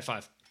end it. High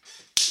five.